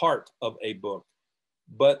a part of a book.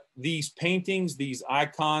 But these paintings, these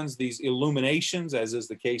icons, these illuminations, as is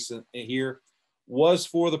the case here, was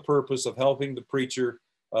for the purpose of helping the preacher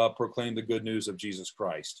proclaim the good news of Jesus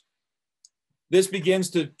Christ. This begins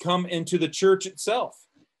to come into the church itself.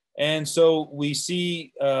 And so we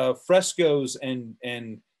see frescoes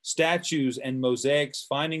and statues and mosaics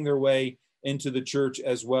finding their way into the church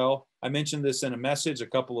as well. I mentioned this in a message a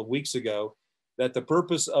couple of weeks ago, that the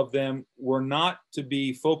purpose of them were not to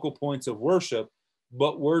be focal points of worship,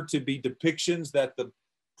 but were to be depictions that the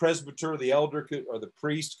presbyter, the elder or the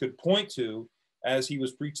priest could point to as he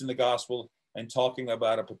was preaching the gospel and talking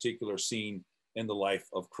about a particular scene in the life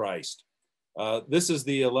of Christ. This is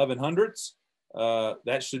the 1100s.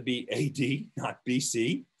 That should be AD, not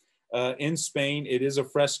BC. In Spain, it is a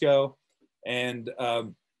fresco, and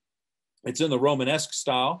it's in the Romanesque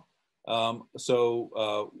style.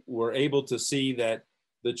 So we're able to see that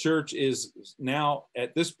the church is now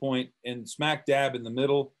at this point in smack dab in the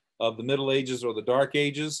middle of the Middle Ages or the Dark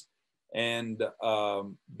Ages. And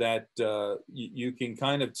that you can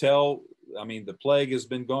kind of tell, I mean, the plague has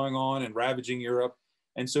been going on and ravaging Europe.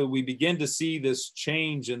 And so we begin to see this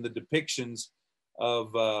change in the depictions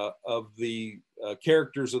of the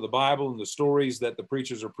characters of the Bible and the stories that the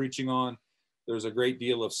preachers are preaching on. There's a great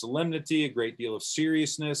deal of solemnity, a great deal of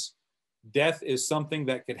seriousness. Death is something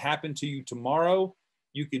that could happen to you tomorrow.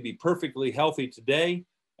 You could be perfectly healthy today,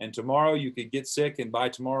 and tomorrow you could get sick and by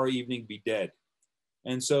tomorrow evening be dead.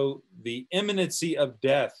 And so the imminency of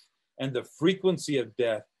death and the frequency of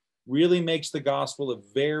death really makes the gospel a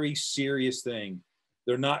very serious thing.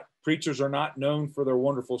 Preachers are not known for their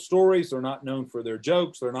wonderful stories. They're not known for their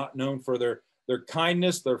jokes. They're not known for their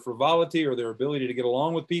kindness, their frivolity, or their ability to get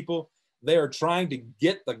along with people. They are trying to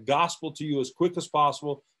get the gospel to you as quick as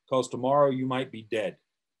possible because tomorrow you might be dead.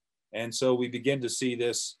 And so we begin to see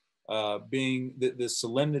this this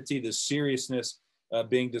solemnity, this seriousness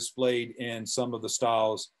being displayed in some of the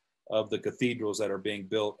styles of the cathedrals that are being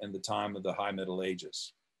built in the time of the High Middle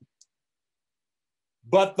Ages.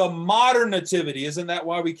 But the modern nativity, isn't that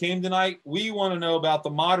why we came tonight? We want to know about the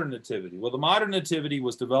modern nativity. Well, the modern nativity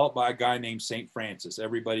was developed by a guy named St. Francis.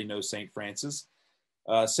 Everybody knows St. Francis.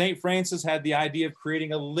 St. Francis had the idea of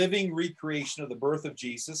creating a living recreation of the birth of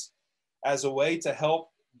Jesus as a way to help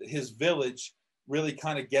his village really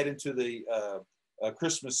kind of get into the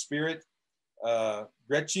Christmas spirit.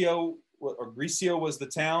 Grecio was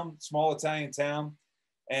the town, small Italian town,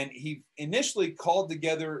 and he initially called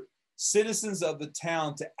together citizens of the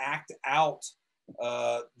town to act out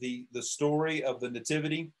the story of the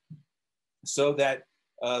nativity so that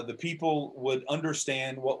the people would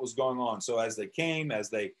understand what was going on. So as they came, as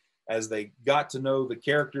they got to know the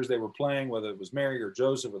characters they were playing, whether it was Mary or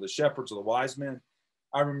Joseph or the shepherds or the wise men.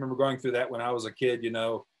 I remember going through that when I was a kid. You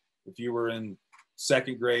know, if you were in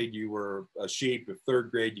second grade, you were a sheep. If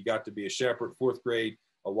third grade, you got to be a shepherd. Fourth grade,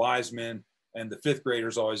 a wise man. and the fifth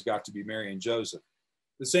graders always got to be Mary and Joseph.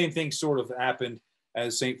 The same thing sort of happened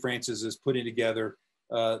as St. Francis is putting together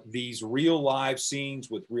these real live scenes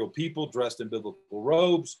with real people dressed in biblical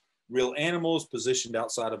robes, real animals positioned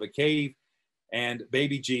outside of a cave, and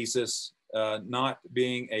baby Jesus not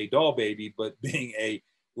being a doll baby, but being a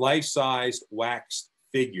life-sized waxed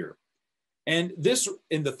figure. And this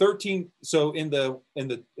in the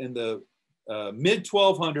mid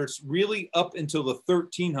 1200s, really up until the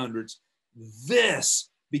 1300s, this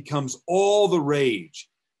becomes all the rage.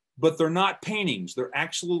 But they're not paintings; they're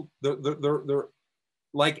actual. They're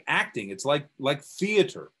like acting. It's like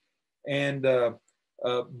theater. And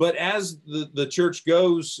but as the church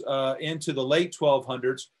goes into the late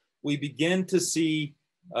 1200s, we begin to see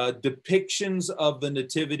depictions of the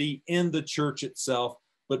Nativity in the church itself,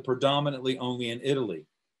 but predominantly only in Italy.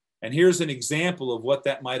 And here's an example of what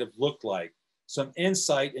that might have looked like. Some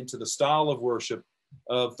insight into the style of worship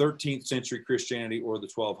of 13th century Christianity or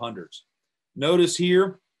the 1200s. Notice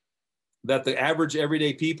here that the average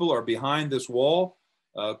everyday people are behind this wall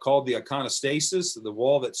called the iconostasis, the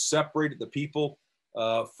wall that separated the people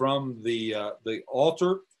from the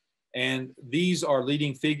altar. And these are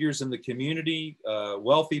leading figures in the community,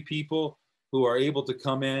 wealthy people who are able to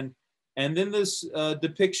come in. And then this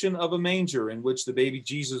depiction of a manger in which the baby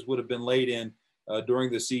Jesus would have been laid in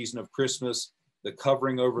during the season of Christmas, the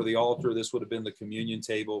covering over the altar. This would have been the communion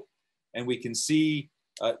table. And we can see,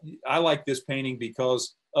 I like this painting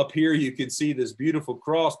because up here you can see this beautiful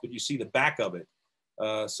cross, but you see the back of it.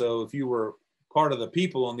 So if you were part of the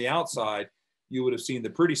people on the outside, you would have seen the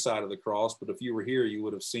pretty side of the cross. But if you were here, you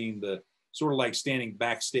would have seen the sort of like standing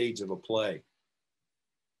backstage of a play.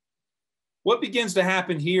 What begins to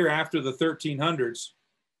happen here after the 1300s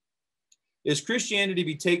is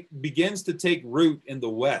Christianity begins to take root in the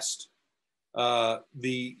West.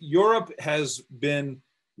 Europe has been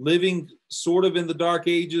living sort of in the Dark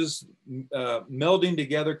Ages, melding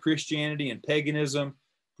together Christianity and paganism,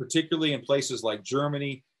 particularly in places like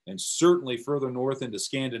Germany and certainly further north into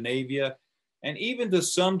Scandinavia, and even to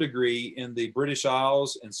some degree in the British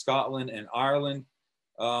Isles and Scotland and Ireland.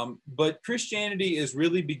 But Christianity is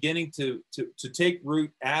really beginning to take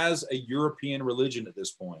root as a European religion at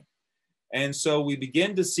this point. And so we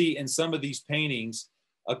begin to see in some of these paintings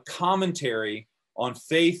a commentary on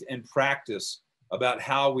faith and practice about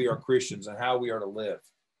how we are Christians and how we are to live.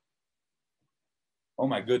 Oh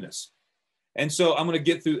my goodness. And so I'm going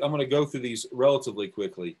to go through these relatively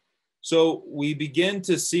quickly. So we begin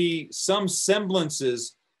to see some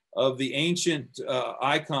semblances of the ancient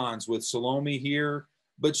icons with Salome here,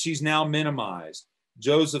 but she's now minimized.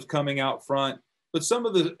 Joseph coming out front, but some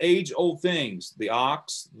of the age-old things, the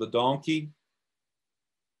ox, the donkey,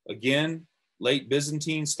 again, late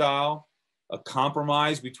Byzantine style, a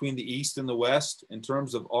compromise between the East and the West in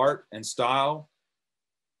terms of art and style.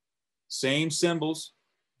 Same symbols,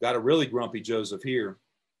 got a really grumpy Joseph here.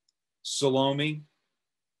 Salome,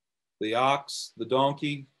 the ox, the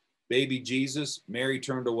donkey, baby Jesus, Mary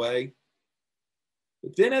turned away.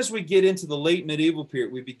 But then as we get into the late medieval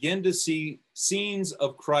period, we begin to see scenes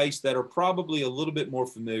of Christ that are probably a little bit more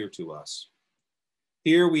familiar to us.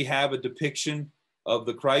 Here we have a depiction of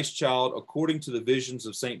the Christ child according to the visions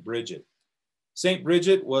of St. Bridget. St.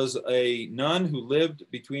 Bridget was a nun who lived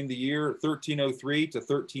between the year 1303 to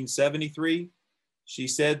 1373. She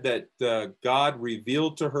said that God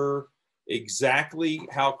revealed to her exactly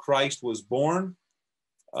how Christ was born.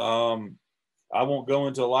 I won't go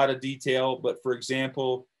into a lot of detail, but for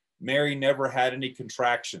example, Mary never had any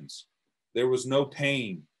contractions. There was no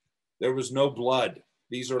pain. There was no blood.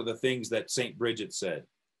 These are the things that St. Bridget said.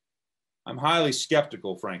 I'm highly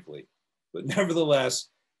skeptical, frankly, but nevertheless,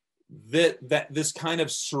 that this kind of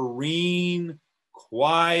serene,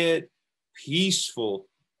 quiet, peaceful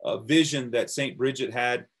vision that St. Bridget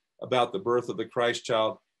had about the birth of the Christ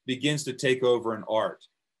child begins to take over in art.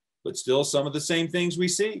 But still some of the same things we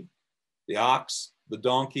see, the ox, the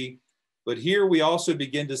donkey. But here we also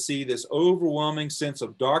begin to see this overwhelming sense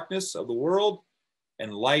of darkness of the world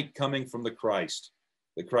and light coming from the Christ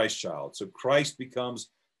child. So Christ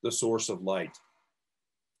becomes the source of light.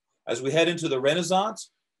 As we head into the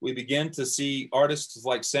Renaissance, we begin to see artists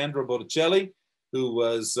like Sandro Botticelli, who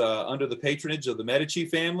was under the patronage of the Medici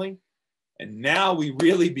family. And now we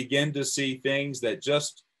really begin to see things that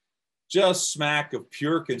just smack of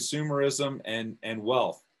pure consumerism and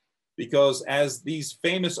wealth. Because as these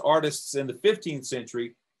famous artists in the 15th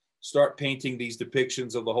century start painting these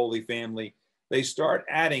depictions of the Holy Family, they start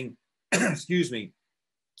adding, excuse me,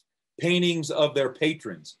 paintings of their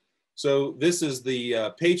patrons. So this is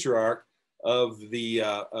the patriarch of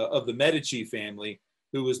the Medici family,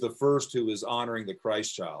 who was the first who was honoring the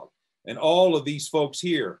Christ child. And all of these folks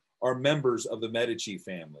here are members of the Medici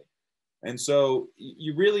family. And so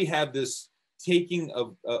you really have this taking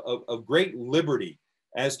of great liberty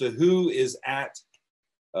as to who is at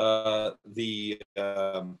with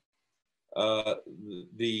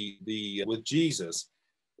Jesus.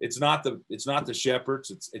 It's not the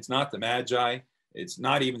shepherds, it's not the magi, it's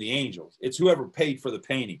not even the angels, it's whoever paid for the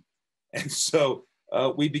painting. And so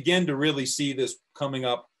we begin to really see this coming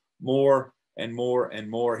up more and more and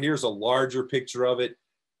more. Here's a larger picture of it.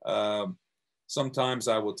 Sometimes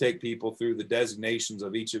I will take people through the designations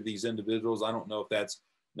of each of these individuals. I don't know if that's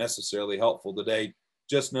necessarily helpful today.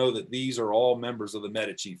 Just know that these are all members of the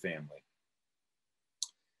Medici family.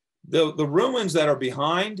 The ruins that are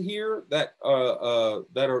behind here that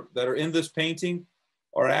are in this painting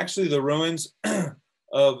are actually the ruins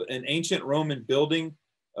of an ancient Roman building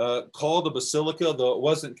called the Basilica, though it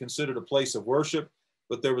wasn't considered a place of worship,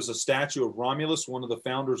 but there was a statue of Romulus, one of the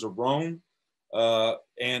founders of Rome. The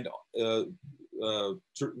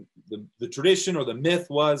tradition or the myth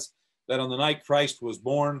was that on the night Christ was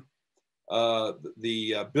born,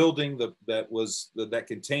 the building that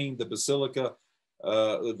contained the basilica,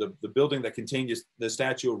 the building that contained the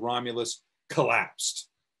statue of Romulus collapsed,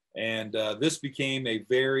 and this became a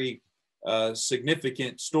very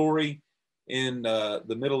significant story in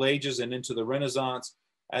the Middle Ages and into the Renaissance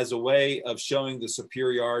as a way of showing the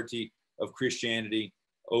superiority of Christianity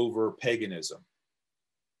over paganism.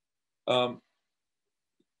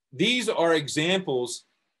 These are examples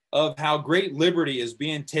of how great liberty is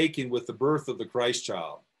being taken with the birth of the Christ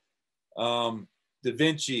child. Da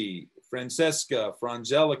Vinci, Francesca,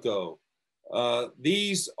 Frangelico,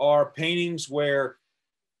 these are paintings where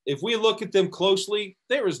if we look at them closely,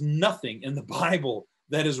 there is nothing in the Bible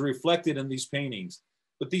that is reflected in these paintings.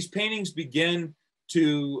 But these paintings begin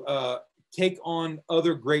to take on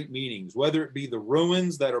other great meanings, whether it be the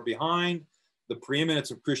ruins that are behind, the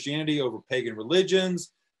preeminence of Christianity over pagan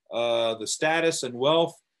religions, the status and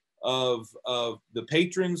wealth of the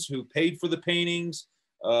patrons who paid for the paintings,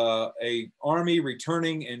 a army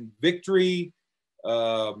returning in victory,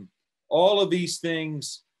 all of these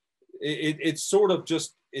things. It's sort of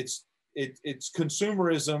just it's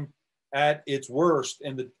consumerism at its worst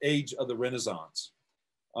in the age of the Renaissance.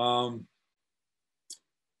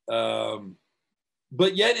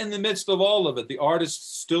 But yet in the midst of all of it, the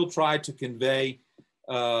artists still tried to convey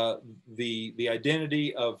the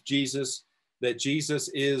identity of Jesus, that Jesus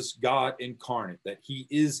is God incarnate, that he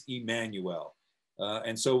is Emmanuel.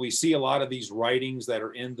 And so we see a lot of these writings that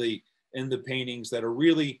are in the paintings that are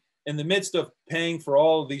really in the midst of paying for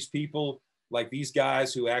all of these people, like these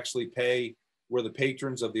guys who actually pay were the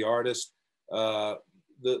patrons of the artist.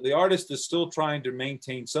 The artist is still trying to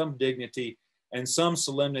maintain some dignity and some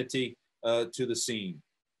solemnity to the scene.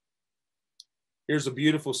 Here's a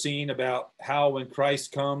beautiful scene about how when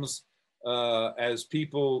Christ comes, as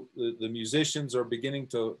people, the musicians are beginning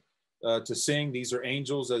to sing. These are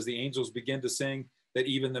angels. As the angels begin to sing, that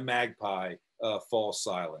even the magpie falls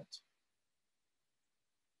silent.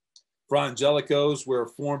 Fra Angelicos, where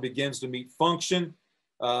form begins to meet function.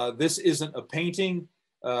 This isn't a painting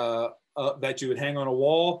that you would hang on a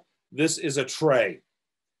wall. This is a tray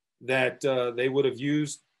that they would have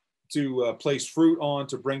used to place fruit on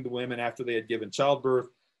to bring the women after they had given childbirth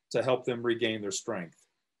to help them regain their strength.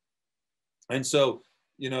 And so,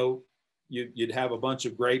 you'd have a bunch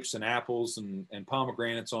of grapes and apples and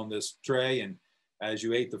pomegranates on this tray. And as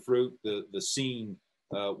you ate the fruit, the scene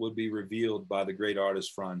would be revealed by the great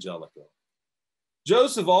artist Fra Angelico.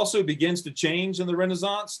 Joseph also begins to change in the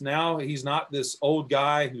Renaissance. Now he's not this old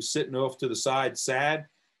guy who's sitting off to the side sad.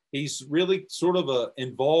 He's really sort of an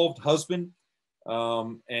involved husband.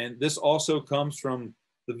 And this also comes from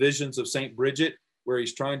the visions of St. Bridget, where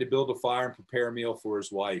he's trying to build a fire and prepare a meal for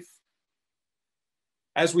his wife.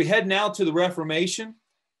 As we head now to the Reformation,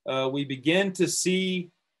 we begin to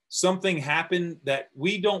see something happen that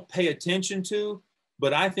we don't pay attention to,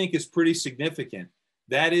 but I think is pretty significant.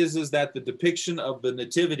 That is that the depiction of the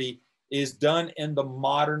Nativity is done in the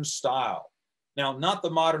modern style. Now, not the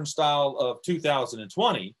modern style of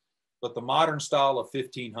 2020, but the modern style of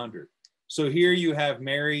 1500. So here you have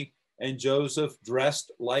Mary and Joseph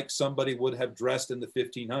dressed like somebody would have dressed in the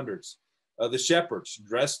 1500s. The shepherds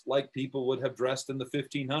dressed like people would have dressed in the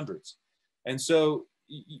 1500s. And so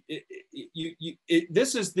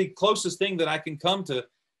this is the closest thing that I can come to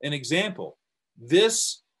an example.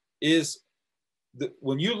 This is,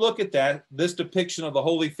 when you look at this depiction of the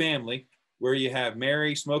Holy Family, where you have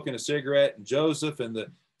Mary smoking a cigarette and Joseph and the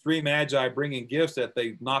three magi bringing gifts that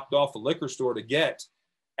they knocked off a liquor store to get,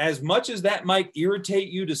 as much as that might irritate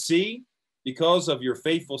you to see because of your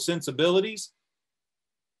faithful sensibilities,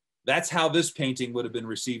 That's how this painting would have been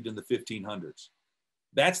received in the 1500s.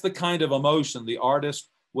 That's the kind of emotion the artist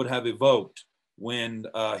would have evoked when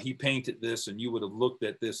he painted this, and you would have looked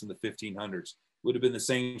at this in the 1500s. Would have been the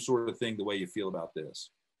same sort of thing the way you feel about this.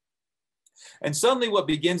 And suddenly what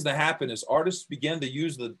begins to happen is artists begin to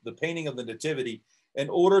use the painting of the Nativity in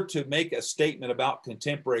order to make a statement about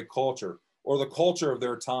contemporary culture or the culture of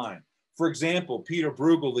their time. For example, Peter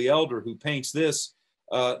Bruegel, the elder who paints this,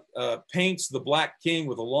 paints the Black King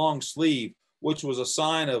with a long sleeve, which was a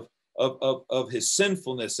sign of his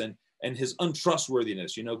sinfulness and his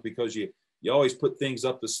untrustworthiness, you know, because you always put things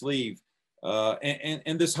up the sleeve,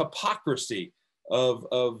 and this hypocrisy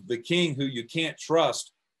of the king who you can't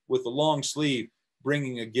trust with the long sleeve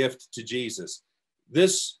bringing a gift to Jesus.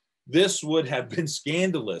 This would have been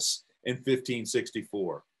scandalous in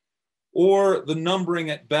 1564. Or the numbering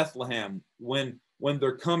at Bethlehem when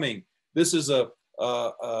they're coming. This is a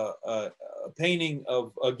painting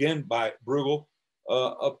of, again, by Bruegel,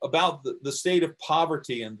 about the state of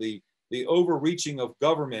poverty and the overreaching of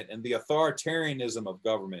government and the authoritarianism of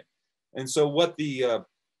government. And so what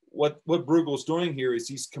Bruegel's doing here is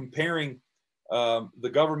he's comparing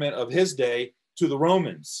the government of his day to the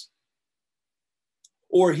Romans.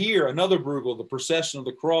 Or here, another Bruegel, the procession of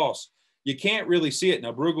the cross. You can't really see it.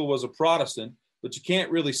 Now, Bruegel was a Protestant, but you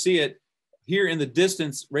can't really see it. Here in the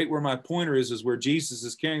distance, right where my pointer is where Jesus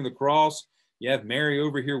is carrying the cross. You have Mary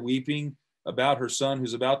over here weeping about her son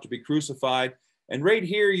who's about to be crucified. And right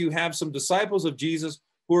here, you have some disciples of Jesus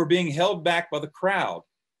who are being held back by the crowd.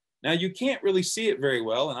 Now, you can't really see it very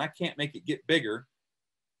well, and I can't make it get bigger.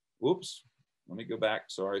 Whoops. Let me go back.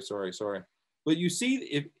 Sorry. But you see,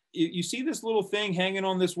 if you see this little thing hanging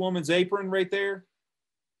on this woman's apron right there?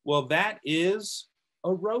 Well, that is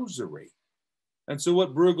a rosary. And so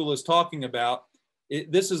what Bruegel is talking about,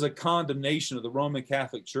 this is a condemnation of the Roman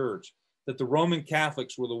Catholic Church, that the Roman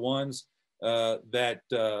Catholics were the ones that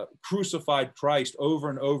crucified Christ over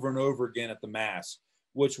and over and over again at the Mass,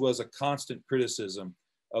 which was a constant criticism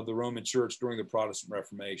of the Roman Church during the Protestant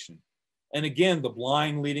Reformation. And again, the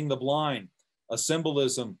blind leading the blind, a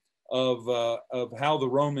symbolism of how the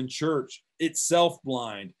Roman Church, itself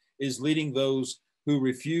blind, is leading those who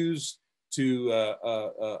refuse to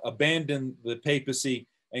abandon the papacy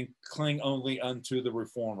and cling only unto the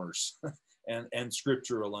reformers and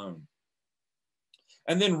scripture alone.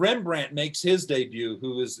 And then Rembrandt makes his debut,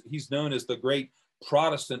 he's known as the great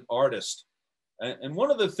Protestant artist. And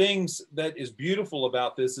one of the things that is beautiful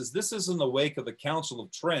about this is in the wake of the Council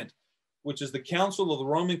of Trent, which is the council of the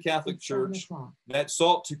Roman Catholic Church that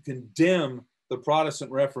sought to condemn the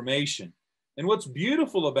Protestant Reformation. And what's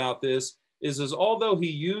beautiful about this is although he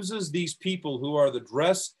uses these people who are the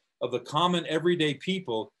dress of the common everyday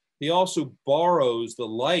people, he also borrows the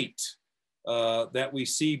light that we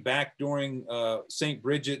see back during St.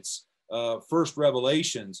 Bridget's first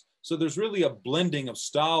revelations. So there's really a blending of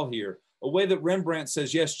style here, a way that Rembrandt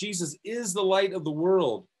says, yes, Jesus is the light of the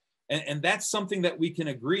world. And that's something that we can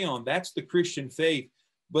agree on. That's the Christian faith,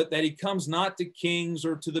 but that he comes not to kings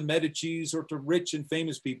or to the Medicis or to rich and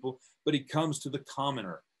famous people, but he comes to the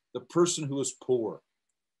commoner, the person who is poor.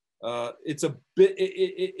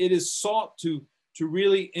 It is sought to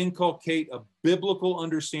really inculcate a biblical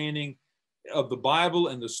understanding of the Bible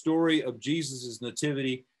and the story of Jesus's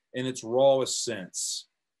nativity in its rawest sense.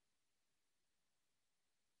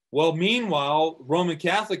 Well, meanwhile, Roman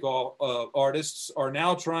Catholic artists are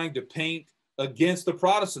now trying to paint against the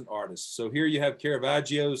Protestant artists. So here you have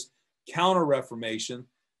Caravaggio's Counter-Reformation,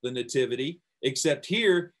 the Nativity, except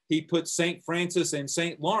here he puts St. Francis and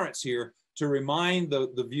St. Lawrence here to remind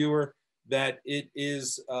the viewer that it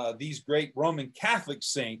is these great Roman Catholic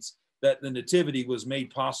saints that the Nativity was made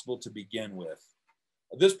possible to begin with.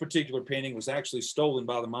 This particular painting was actually stolen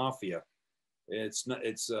by the mafia. It's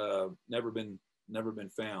never been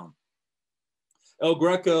found. El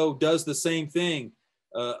Greco does the same thing.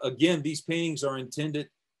 Again, these paintings are intended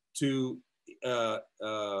to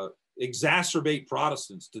exacerbate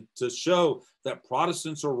Protestants, to show that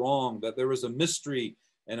Protestants are wrong, that there is a mystery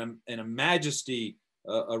and a majesty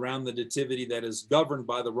around the Nativity that is governed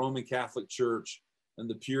by the Roman Catholic Church, and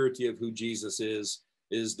the purity of who Jesus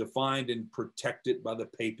is defined and protected by the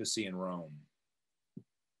papacy in Rome.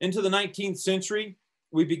 Into the 19th century,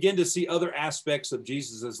 we begin to see other aspects of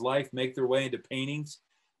Jesus's life make their way into paintings.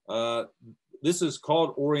 This is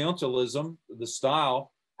called Orientalism, the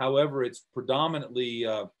style. However, it's predominantly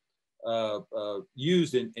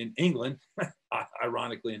used in England,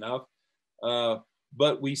 ironically enough.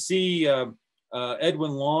 But we see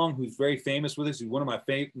Edwin Long, who's very famous with this. He's one of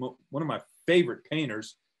my favorite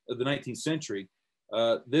painters of the 19th century.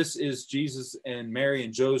 This is Jesus and Mary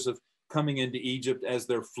and Joseph coming into Egypt as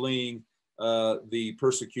they're fleeing the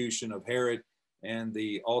persecution of Herod and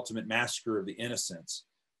the ultimate massacre of the innocents.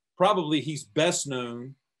 Probably he's best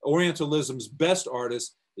known, Orientalism's best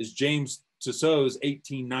artist is James Tissot's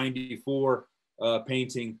 1894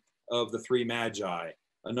 painting of the Three Magi,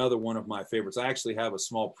 another one of my favorites. I actually have a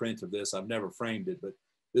small print of this. I've never framed it, but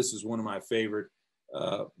this is one of my favorite.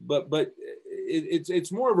 But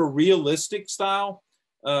it's more of a realistic style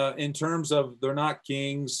in terms of they're not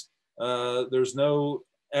kings. There's no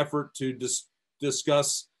effort to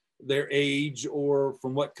discuss their age or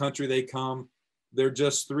from what country they come. They're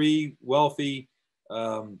just three wealthy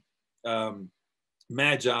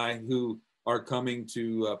magi who are coming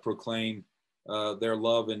to proclaim their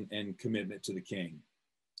love and commitment to the king.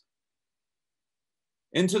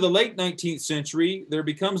 Into the late 19th century, there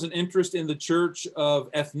becomes an interest in the church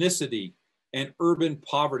of ethnicity and urban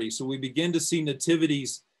poverty. So we begin to see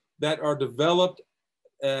nativities that are developed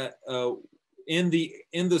in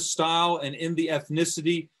the style and in the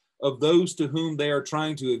ethnicity of those to whom they are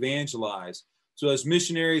trying to evangelize. So as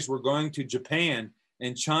missionaries were going to Japan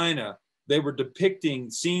and China, they were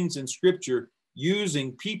depicting scenes in scripture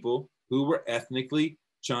using people who were ethnically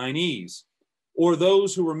Chinese, or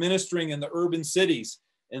those who were ministering in the urban cities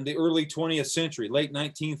in the early 20th century, late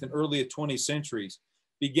 19th and early 20th centuries,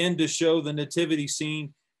 begin to show the nativity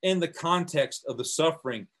scene in the context of the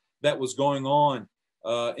suffering that was going on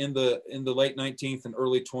in the late 19th and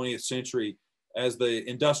early 20th century as the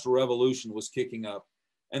Industrial Revolution was kicking up.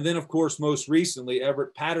 And then, of course, most recently,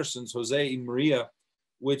 Everett Patterson's Jose y Maria,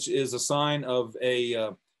 which is a sign of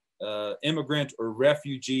a immigrant or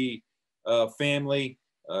refugee family.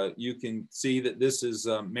 You can see that this is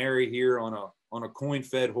Mary here on a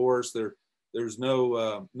coin-fed horse. There's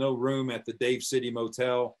no room at the Dave City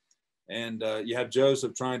Motel, and you have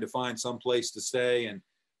Joseph trying to find some place to stay,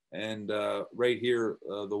 and right here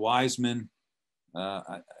the wise men.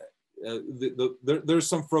 There's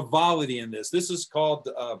some frivolity in this. This is called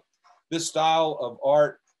this style of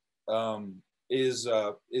art is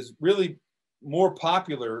really more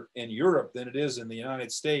popular in Europe than it is in the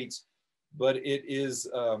United States, but it is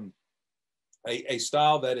a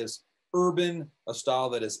style that is urban, a style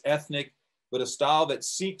that is ethnic, but a style that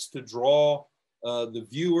seeks to draw the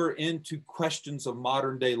viewer into questions of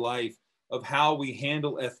modern day life, of how we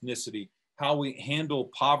handle ethnicity, how we handle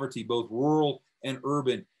poverty, both rural and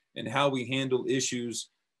urban, and how we handle issues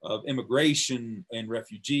of immigration and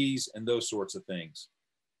refugees and those sorts of things.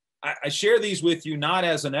 I share these with you not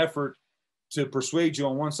as an effort to persuade you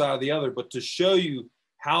on one side or the other, but to show you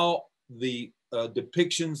how the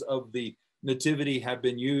depictions of the nativity have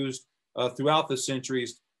been used throughout the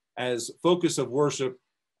centuries as focus of worship,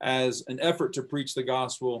 as an effort to preach the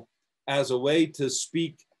gospel, as a way to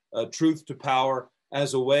speak truth to power,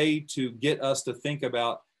 as a way to get us to think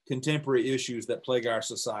about contemporary issues that plague our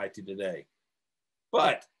society today.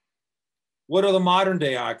 But what are the modern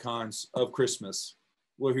day icons of Christmas?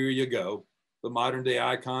 Well, here you go. The modern day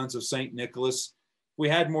icons of St. Nicholas. If we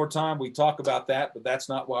had more time, we'd talk about that, but that's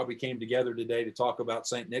not why we came together today, to talk about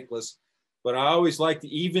St. Nicholas. But I always like to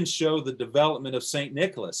even show the development of St.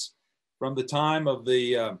 Nicholas from the time of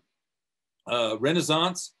the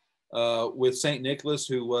Renaissance with St. Nicholas,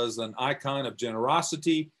 who was an icon of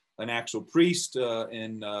generosity, an actual priest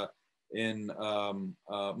in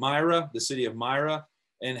Myra, the city of Myra,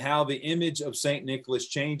 and how the image of St. Nicholas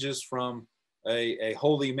changes from a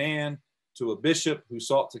holy man to a bishop who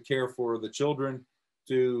sought to care for the children,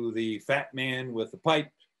 to the fat man with the pipe,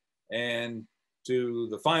 and to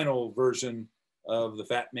the final version of the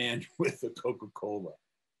fat man with the Coca-Cola.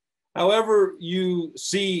 However you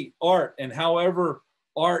see art and however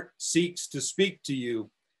art seeks to speak to you,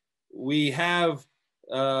 we have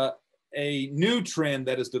a new trend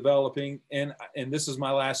that is developing, and this is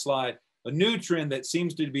my last slide, a new trend that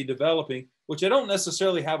seems to be developing, which I don't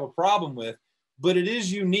necessarily have a problem with, but it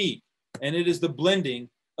is unique, and it is the blending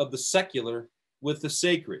of the secular with the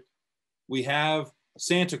sacred. We have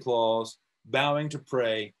Santa Claus bowing to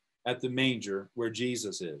pray at the manger where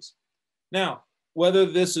Jesus is. Now, whether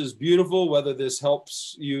this is beautiful, whether this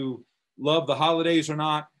helps you love the holidays or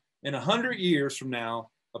not, in 100 years from now,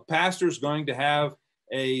 a pastor is going to have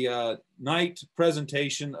a night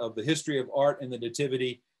presentation of the history of art and the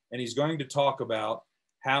nativity, and he's going to talk about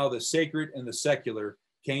how the sacred and the secular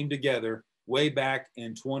came together way back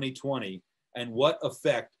in 2020 and what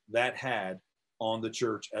effect that had on the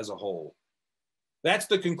church as a whole. That's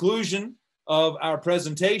the conclusion of our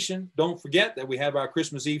presentation. Don't forget that we have our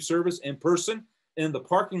Christmas Eve service in person in the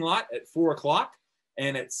parking lot at 4 o'clock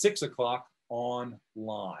and at 6 o'clock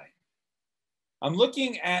online. I'm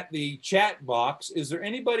looking at the chat box. Is there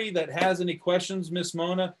anybody that has any questions, Miss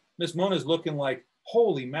Mona, Miss Mona's looking like,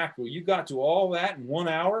 holy mackerel, you got to all that in 1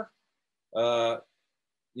 hour?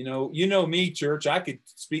 You know me, church, I could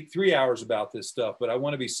speak 3 hours about this stuff, but I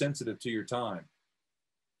want to be sensitive to your time.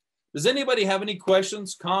 Does anybody have any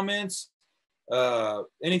questions, comments,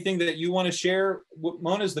 anything that you want to share?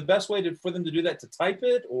 Mona, is the best way for them to do that to type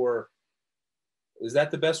it, or is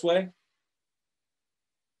that the best way?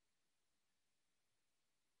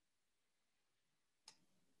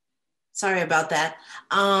 Sorry about that.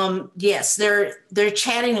 Yes, they're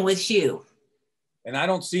chatting with you. And I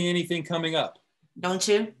don't see anything coming up. Don't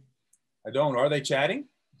you? I don't. Are they chatting?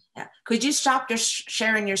 Yeah. Could you stop your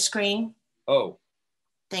sharing your screen? Oh.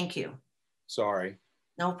 Thank you. Sorry.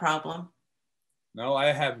 No problem. No,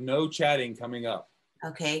 I have no chatting coming up.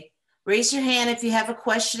 Okay. Raise your hand if you have a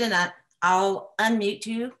question and I'll unmute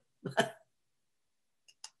you.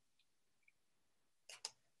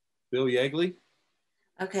 Bill Yeagley.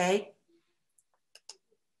 Okay.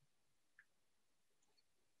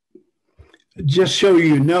 Just so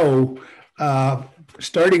you know,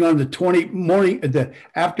 starting on the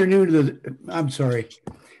afternoon of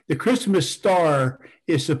the Christmas star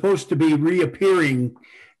is supposed to be reappearing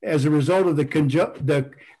as a result of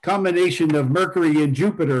the combination of Mercury and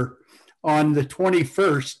Jupiter on the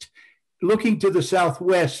 21st, looking to the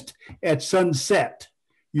southwest at sunset.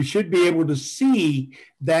 You should be able to see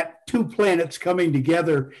that two planets coming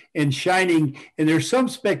together and shining. And there's some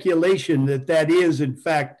speculation that is, in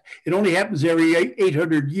fact, it only happens every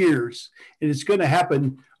 800 years. And it's going to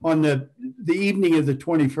happen on the evening of the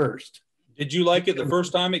 21st. Did you like it the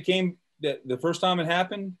first time it came, the first time it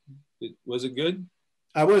happened? Was it good?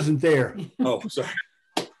 I wasn't there. Oh, sorry.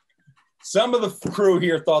 Some of the crew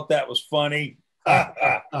here thought that was funny.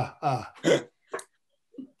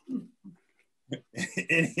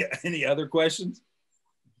 Any other questions?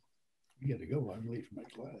 You got to go. I'm late for my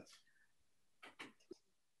class.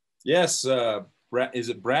 Yes. Is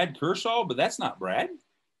it Brad Kershaw? But that's not Brad.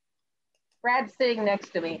 Brad's sitting next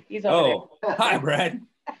to me. He's over there. Hi, Brad.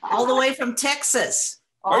 All the way from Texas.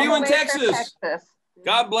 Are you in Texas?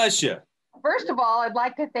 God bless you. First of all, I'd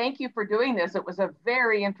like to thank you for doing this. It was a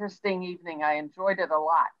very interesting evening. I enjoyed it a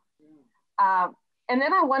lot. And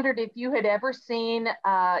then I wondered if you had ever seen,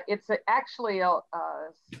 it's actually a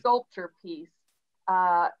sculpture piece.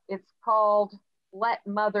 It's called Let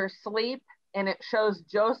Mother Sleep, and it shows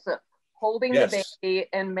Joseph holding the baby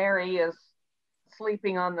and Mary is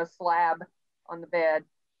sleeping on the slab on the bed.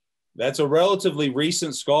 That's a relatively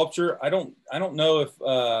recent sculpture. I don't know if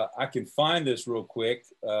I can find this real quick.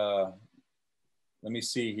 Let me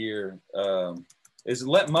see here. Is it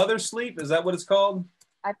Let Mother Sleep? Is that what it's called?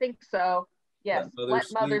 I think so. Yes, Let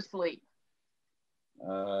Mother Sleep.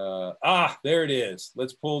 There it is.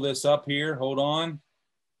 Let's pull this up here. Hold on.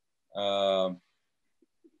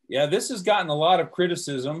 Yeah, this has gotten a lot of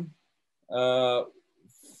criticism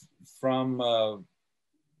from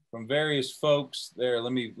various folks. There,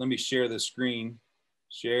 let me share the screen.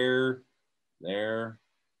 Share. There.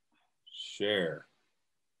 Share.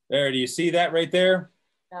 There, do you see that right there?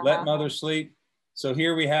 Let Mother Sleep. So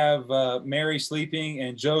here we have Mary sleeping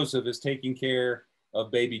and Joseph is taking care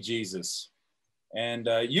of baby Jesus. And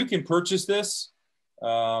you can purchase this.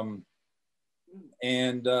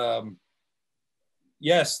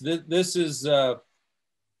 Yes, this is,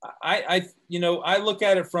 I look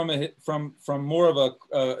at it from more of a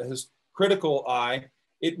critical eye.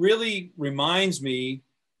 It really reminds me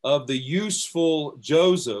of the useful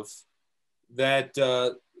Joseph that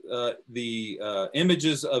the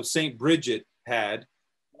images of Saint Bridget had,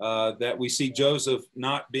 that we see Joseph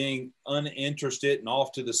not being uninterested and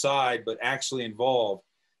off to the side, but actually involved.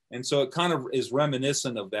 And so it kind of is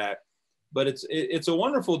reminiscent of that. But it's a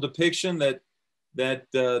wonderful depiction that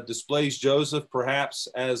displays Joseph perhaps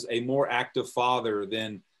as a more active father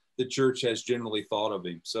than the church has generally thought of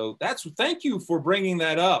him. So thank you for bringing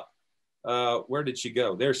that up. Where did she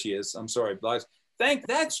go? There she is. I'm sorry.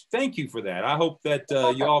 Thank you for that. I hope that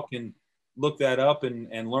you all can look that up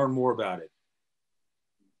and learn more about it.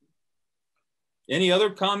 Any other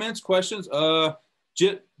comments, questions?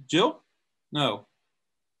 Jill? No.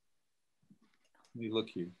 Let me look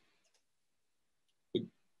here.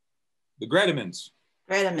 The Gredemans.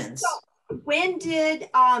 Gredemans. So when did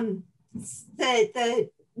the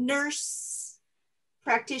nurse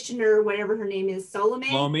practitioner, whatever her name is,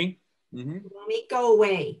 Salome, go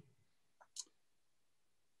away?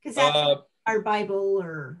 Because that's our Bible,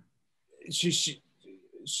 or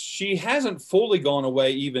she hasn't fully gone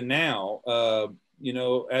away even now.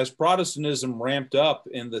 As Protestantism ramped up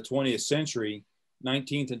in the 20th century,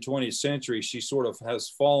 19th and 20th century, she sort of has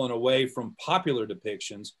fallen away from popular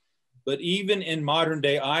depictions. But even in modern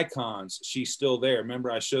day icons, she's still there.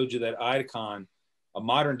 Remember, I showed you that icon, a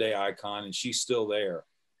modern day icon, and she's still there.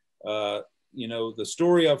 You know, the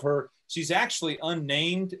story of her, she's actually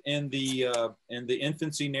unnamed in the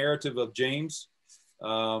infancy narrative of James.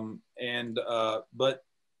 But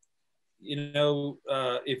you know,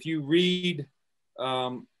 if you read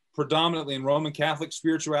predominantly in Roman Catholic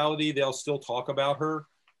spirituality, they'll still talk about her.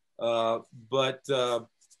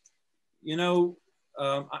 You know,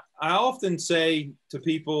 I often say to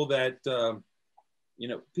people that, you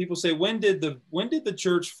know, people say, when did the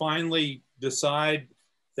church finally decide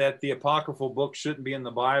that the apocryphal book shouldn't be in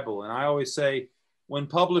the Bible? And I always say, when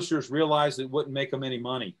publishers realized it wouldn't make them any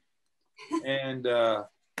money. And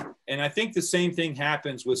I think the same thing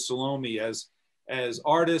happens with Salome, as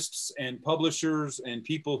artists and publishers and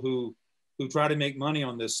people who try to make money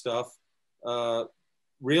on this stuff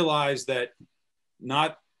realize that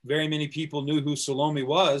not very many people knew who Salome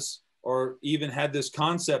was, or even had this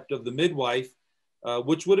concept of the midwife,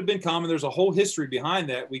 which would have been common. There's a whole history behind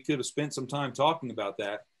that. We could have spent some time talking about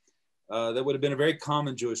that. That would have been a very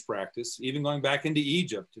common Jewish practice, even going back into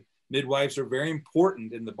Egypt. Midwives are very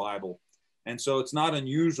important in the Bible. And so it's not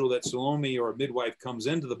unusual that Salome or a midwife comes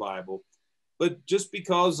into the Bible. But just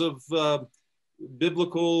because of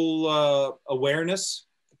biblical awareness,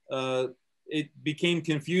 it became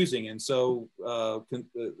confusing. And so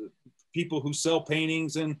people who sell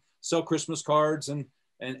paintings and sell Christmas cards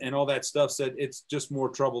and all that stuff said it's just more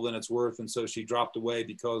trouble than it's worth. And so she dropped away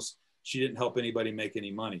because she didn't help anybody make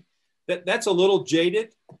any money. That's a little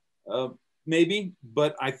jaded, maybe,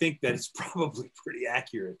 but I think that it's probably pretty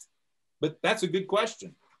accurate. But that's a good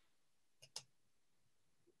question.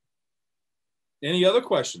 Any other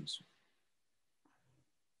questions?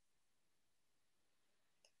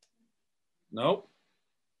 Nope.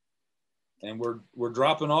 And we're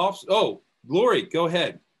dropping off. Oh, Glory, go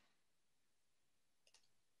ahead.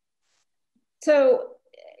 So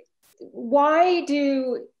why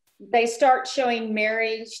do they start showing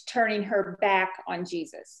Mary turning her back on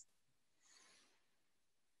Jesus?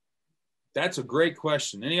 That's a great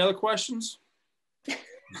question. Any other questions?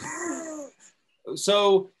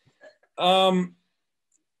 So,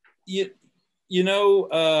 you know,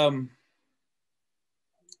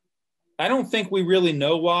 I don't think we really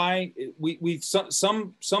know why.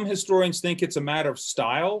 Some historians think it's a matter of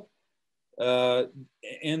style,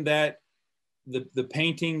 in that the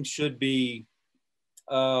painting should be,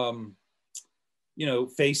 you know,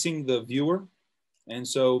 facing the viewer, and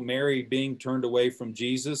so Mary being turned away from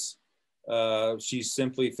Jesus, she's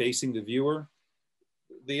simply facing the viewer.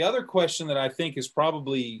 The other question that I think is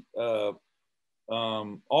probably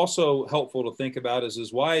also helpful to think about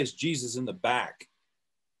is why is Jesus in the back?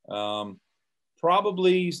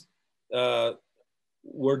 Probably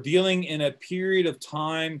we're dealing in a period of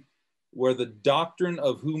time where the doctrine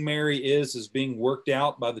of who Mary is being worked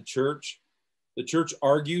out by the church. The church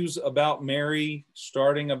argues about Mary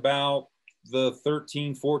starting about the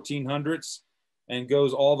 1400s and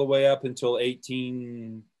goes all the way up until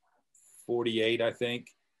 1848, I think,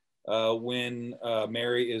 when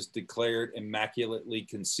Mary is declared immaculately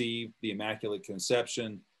conceived, the Immaculate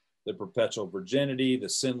Conception, the perpetual virginity, the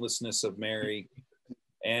sinlessness of Mary.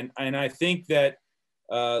 And I think that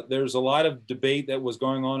there's a lot of debate that was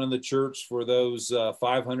going on in the church for those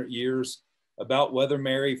 500 years about whether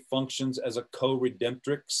Mary functions as a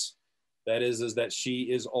co-redemptrix. That is that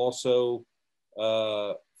she is also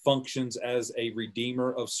functions as a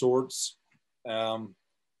redeemer of sorts.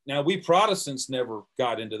 Now, we Protestants never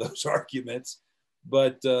got into those arguments,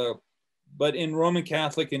 but in Roman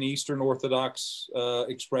Catholic and Eastern Orthodox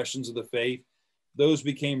expressions of the faith, those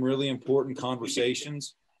became really important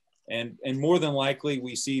conversations. And more than likely,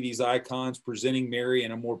 we see these icons presenting Mary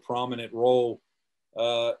in a more prominent role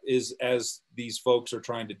as these folks are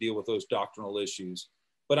trying to deal with those doctrinal issues.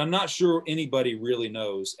 But I'm not sure anybody really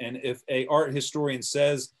knows. And if an art historian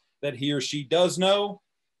says that he or she does know,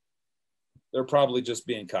 they're probably just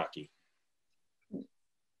being cocky.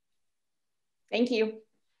 Thank you.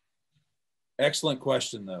 Excellent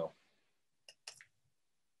question, though.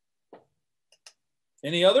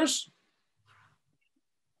 Any others?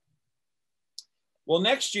 Well,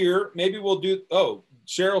 next year, maybe we'll do,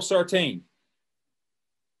 Cheryl Sartain.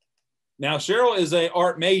 Now, Cheryl is an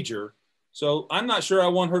art major, so I'm not sure I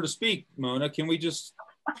want her to speak, Mona. Can we just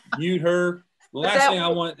mute her? The last thing I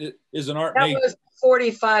want is an art major. That was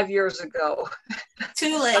 45 years ago.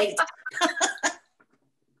 Too late.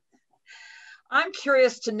 I'm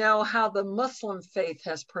curious to know how the Muslim faith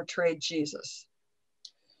has portrayed Jesus.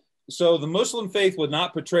 So the Muslim faith would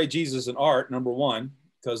not portray Jesus in art, number one.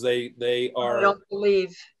 because they are. I don't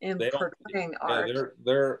believe in they don't, portraying yeah,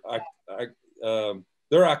 art.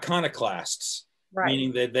 they're iconoclasts, Right.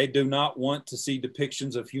 meaning that they do not want to see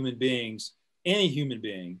depictions of human beings, any human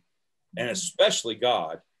being, and especially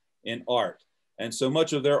God, in art. And so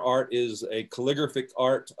much of their art is a calligraphic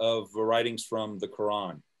art of writings from the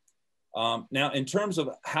Quran. Now, in terms of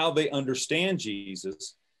how they understand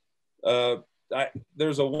Jesus,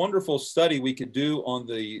 there's a wonderful study we could do on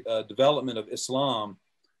the development of Islam.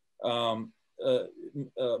 Muhammad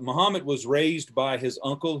was raised by his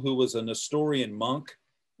uncle, who was a Nestorian monk.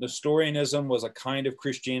 Nestorianism was a kind of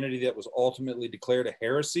Christianity that was ultimately declared a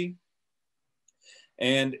heresy.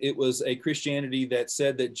 And it was a Christianity that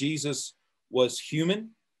said that Jesus was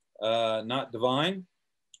human, not divine.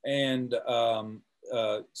 And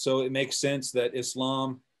so it makes sense that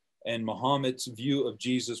Islam and Muhammad's view of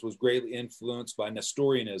Jesus was greatly influenced by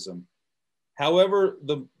Nestorianism. However,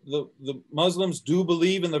 the Muslims do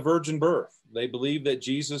believe in the virgin birth. They believe that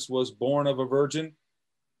Jesus was born of a virgin.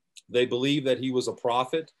 They believe that he was a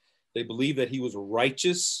prophet. They believe that he was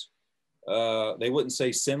righteous. They wouldn't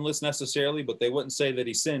say sinless necessarily, but they wouldn't say that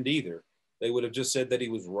he sinned either. They would have just said that he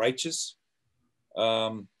was righteous.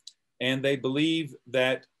 And they believe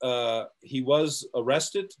that he was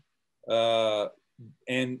arrested. But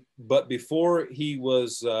before he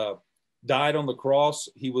was died on the cross,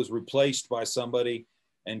 he was replaced by somebody,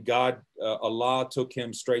 and Allah took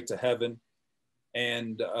him straight to heaven.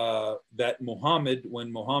 And that Muhammad,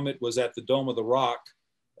 when Muhammad was at the Dome of the Rock,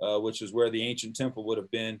 which is where the ancient temple would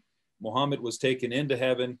have been, Muhammad was taken into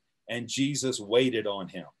heaven, and Jesus waited on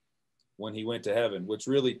him when he went to heaven, which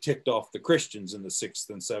really ticked off the Christians in the 6th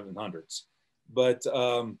and 700s. But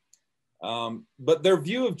their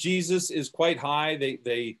view of Jesus is quite high.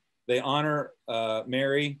 They honor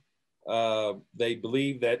Mary. They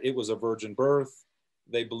believe that it was a virgin birth.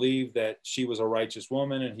 They believe that she was a righteous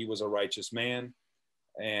woman and he was a righteous man.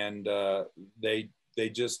 And they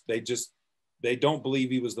don't believe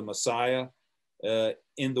he was the Messiah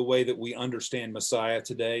in the way that we understand Messiah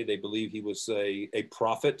today. They believe he was a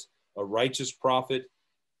prophet, a righteous prophet,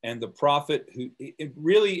 and the prophet who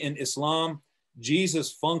really in Islam,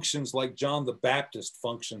 Jesus functions like John the Baptist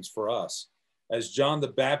functions for us. As John the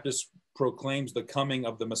Baptist proclaims the coming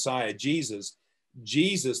of the Messiah, Jesus,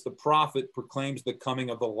 the prophet, proclaims the coming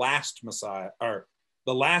of the last Messiah, or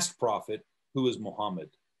the last prophet, who is Muhammad.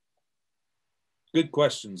 Good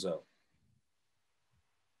questions, though.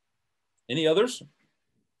 Any others?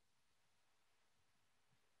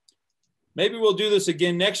 Maybe we'll do this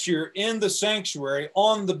again next year in the sanctuary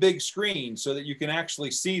on the big screen so that you can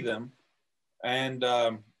actually see them. And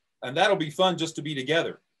that'll be fun just to be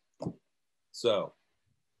together. So,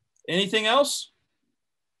 anything else?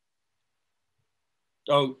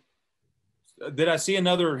 Oh, did I see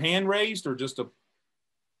another hand raised, or just the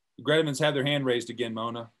Gredemans have their hand raised again,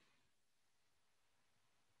 Mona?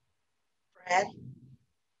 Brad?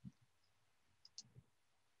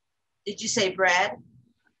 Did you say Brad?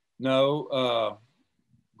 No,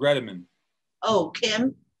 Gredeman. Oh,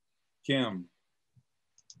 Kim? Kim.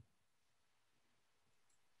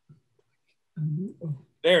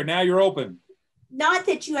 There, now you're open. Not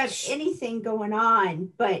that you have anything going on,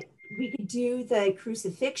 but we could do the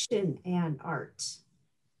crucifixion and art.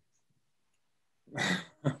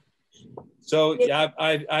 So yeah,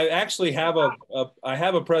 I actually have I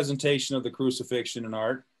have a presentation of the crucifixion and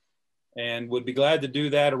art, and would be glad to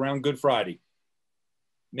do that around Good Friday.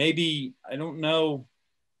 Maybe, I don't know,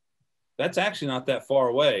 that's actually not that far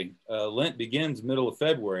away. Lent begins middle of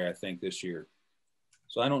February, I think, this year.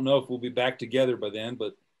 So I don't know if we'll be back together by then,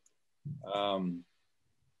 but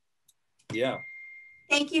yeah.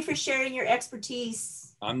 Thank you for sharing your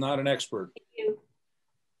expertise. I'm not an expert. Thank you.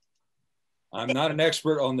 I'm not an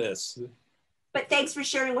expert on this. But thanks for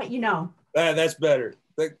sharing what you know. That's better.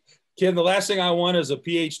 Kim, the last thing I want is a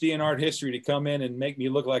PhD in art history to come in and make me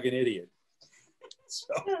look like an idiot. So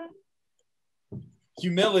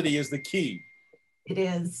humility is the key. It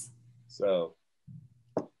is. So,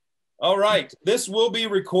 all right. This will be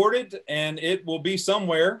recorded and it will be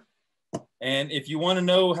somewhere. And if you want to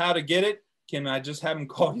know how to get it, can I just have them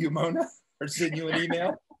call you, Mona, or send you an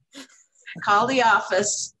email? Call the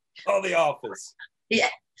office. Call the office. Yeah.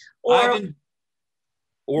 Or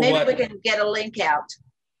maybe what? we can get a link out.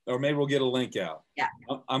 Or maybe we'll get a link out. Yeah.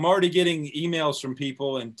 I'm already getting emails from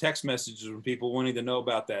people and text messages from people wanting to know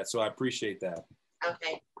about that. So I appreciate that.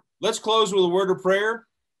 Okay. Let's close with a word of prayer,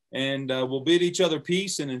 and we'll bid each other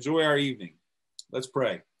peace and enjoy our evening. Let's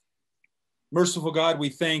pray. Merciful God, we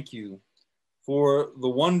thank you for the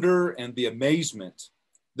wonder and the amazement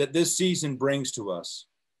that this season brings to us.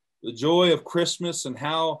 The joy of Christmas and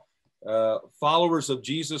how followers of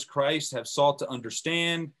Jesus Christ have sought to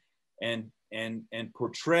understand and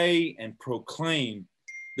portray and proclaim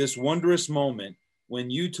this wondrous moment when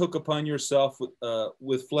you took upon yourself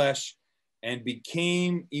with flesh and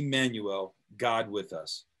became Emmanuel, God with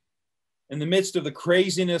us. In the midst of the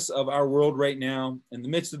craziness of our world right now, in the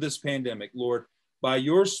midst of this pandemic, Lord, by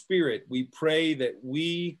your Spirit, we pray that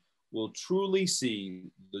we will truly see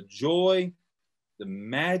the joy, the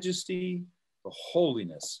majesty, the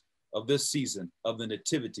holiness of this season of the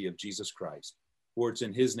nativity of Jesus Christ. For it's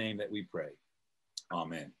in his name that we pray.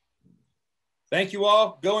 Amen. Thank you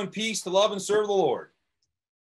all. Go in peace to love and serve the Lord.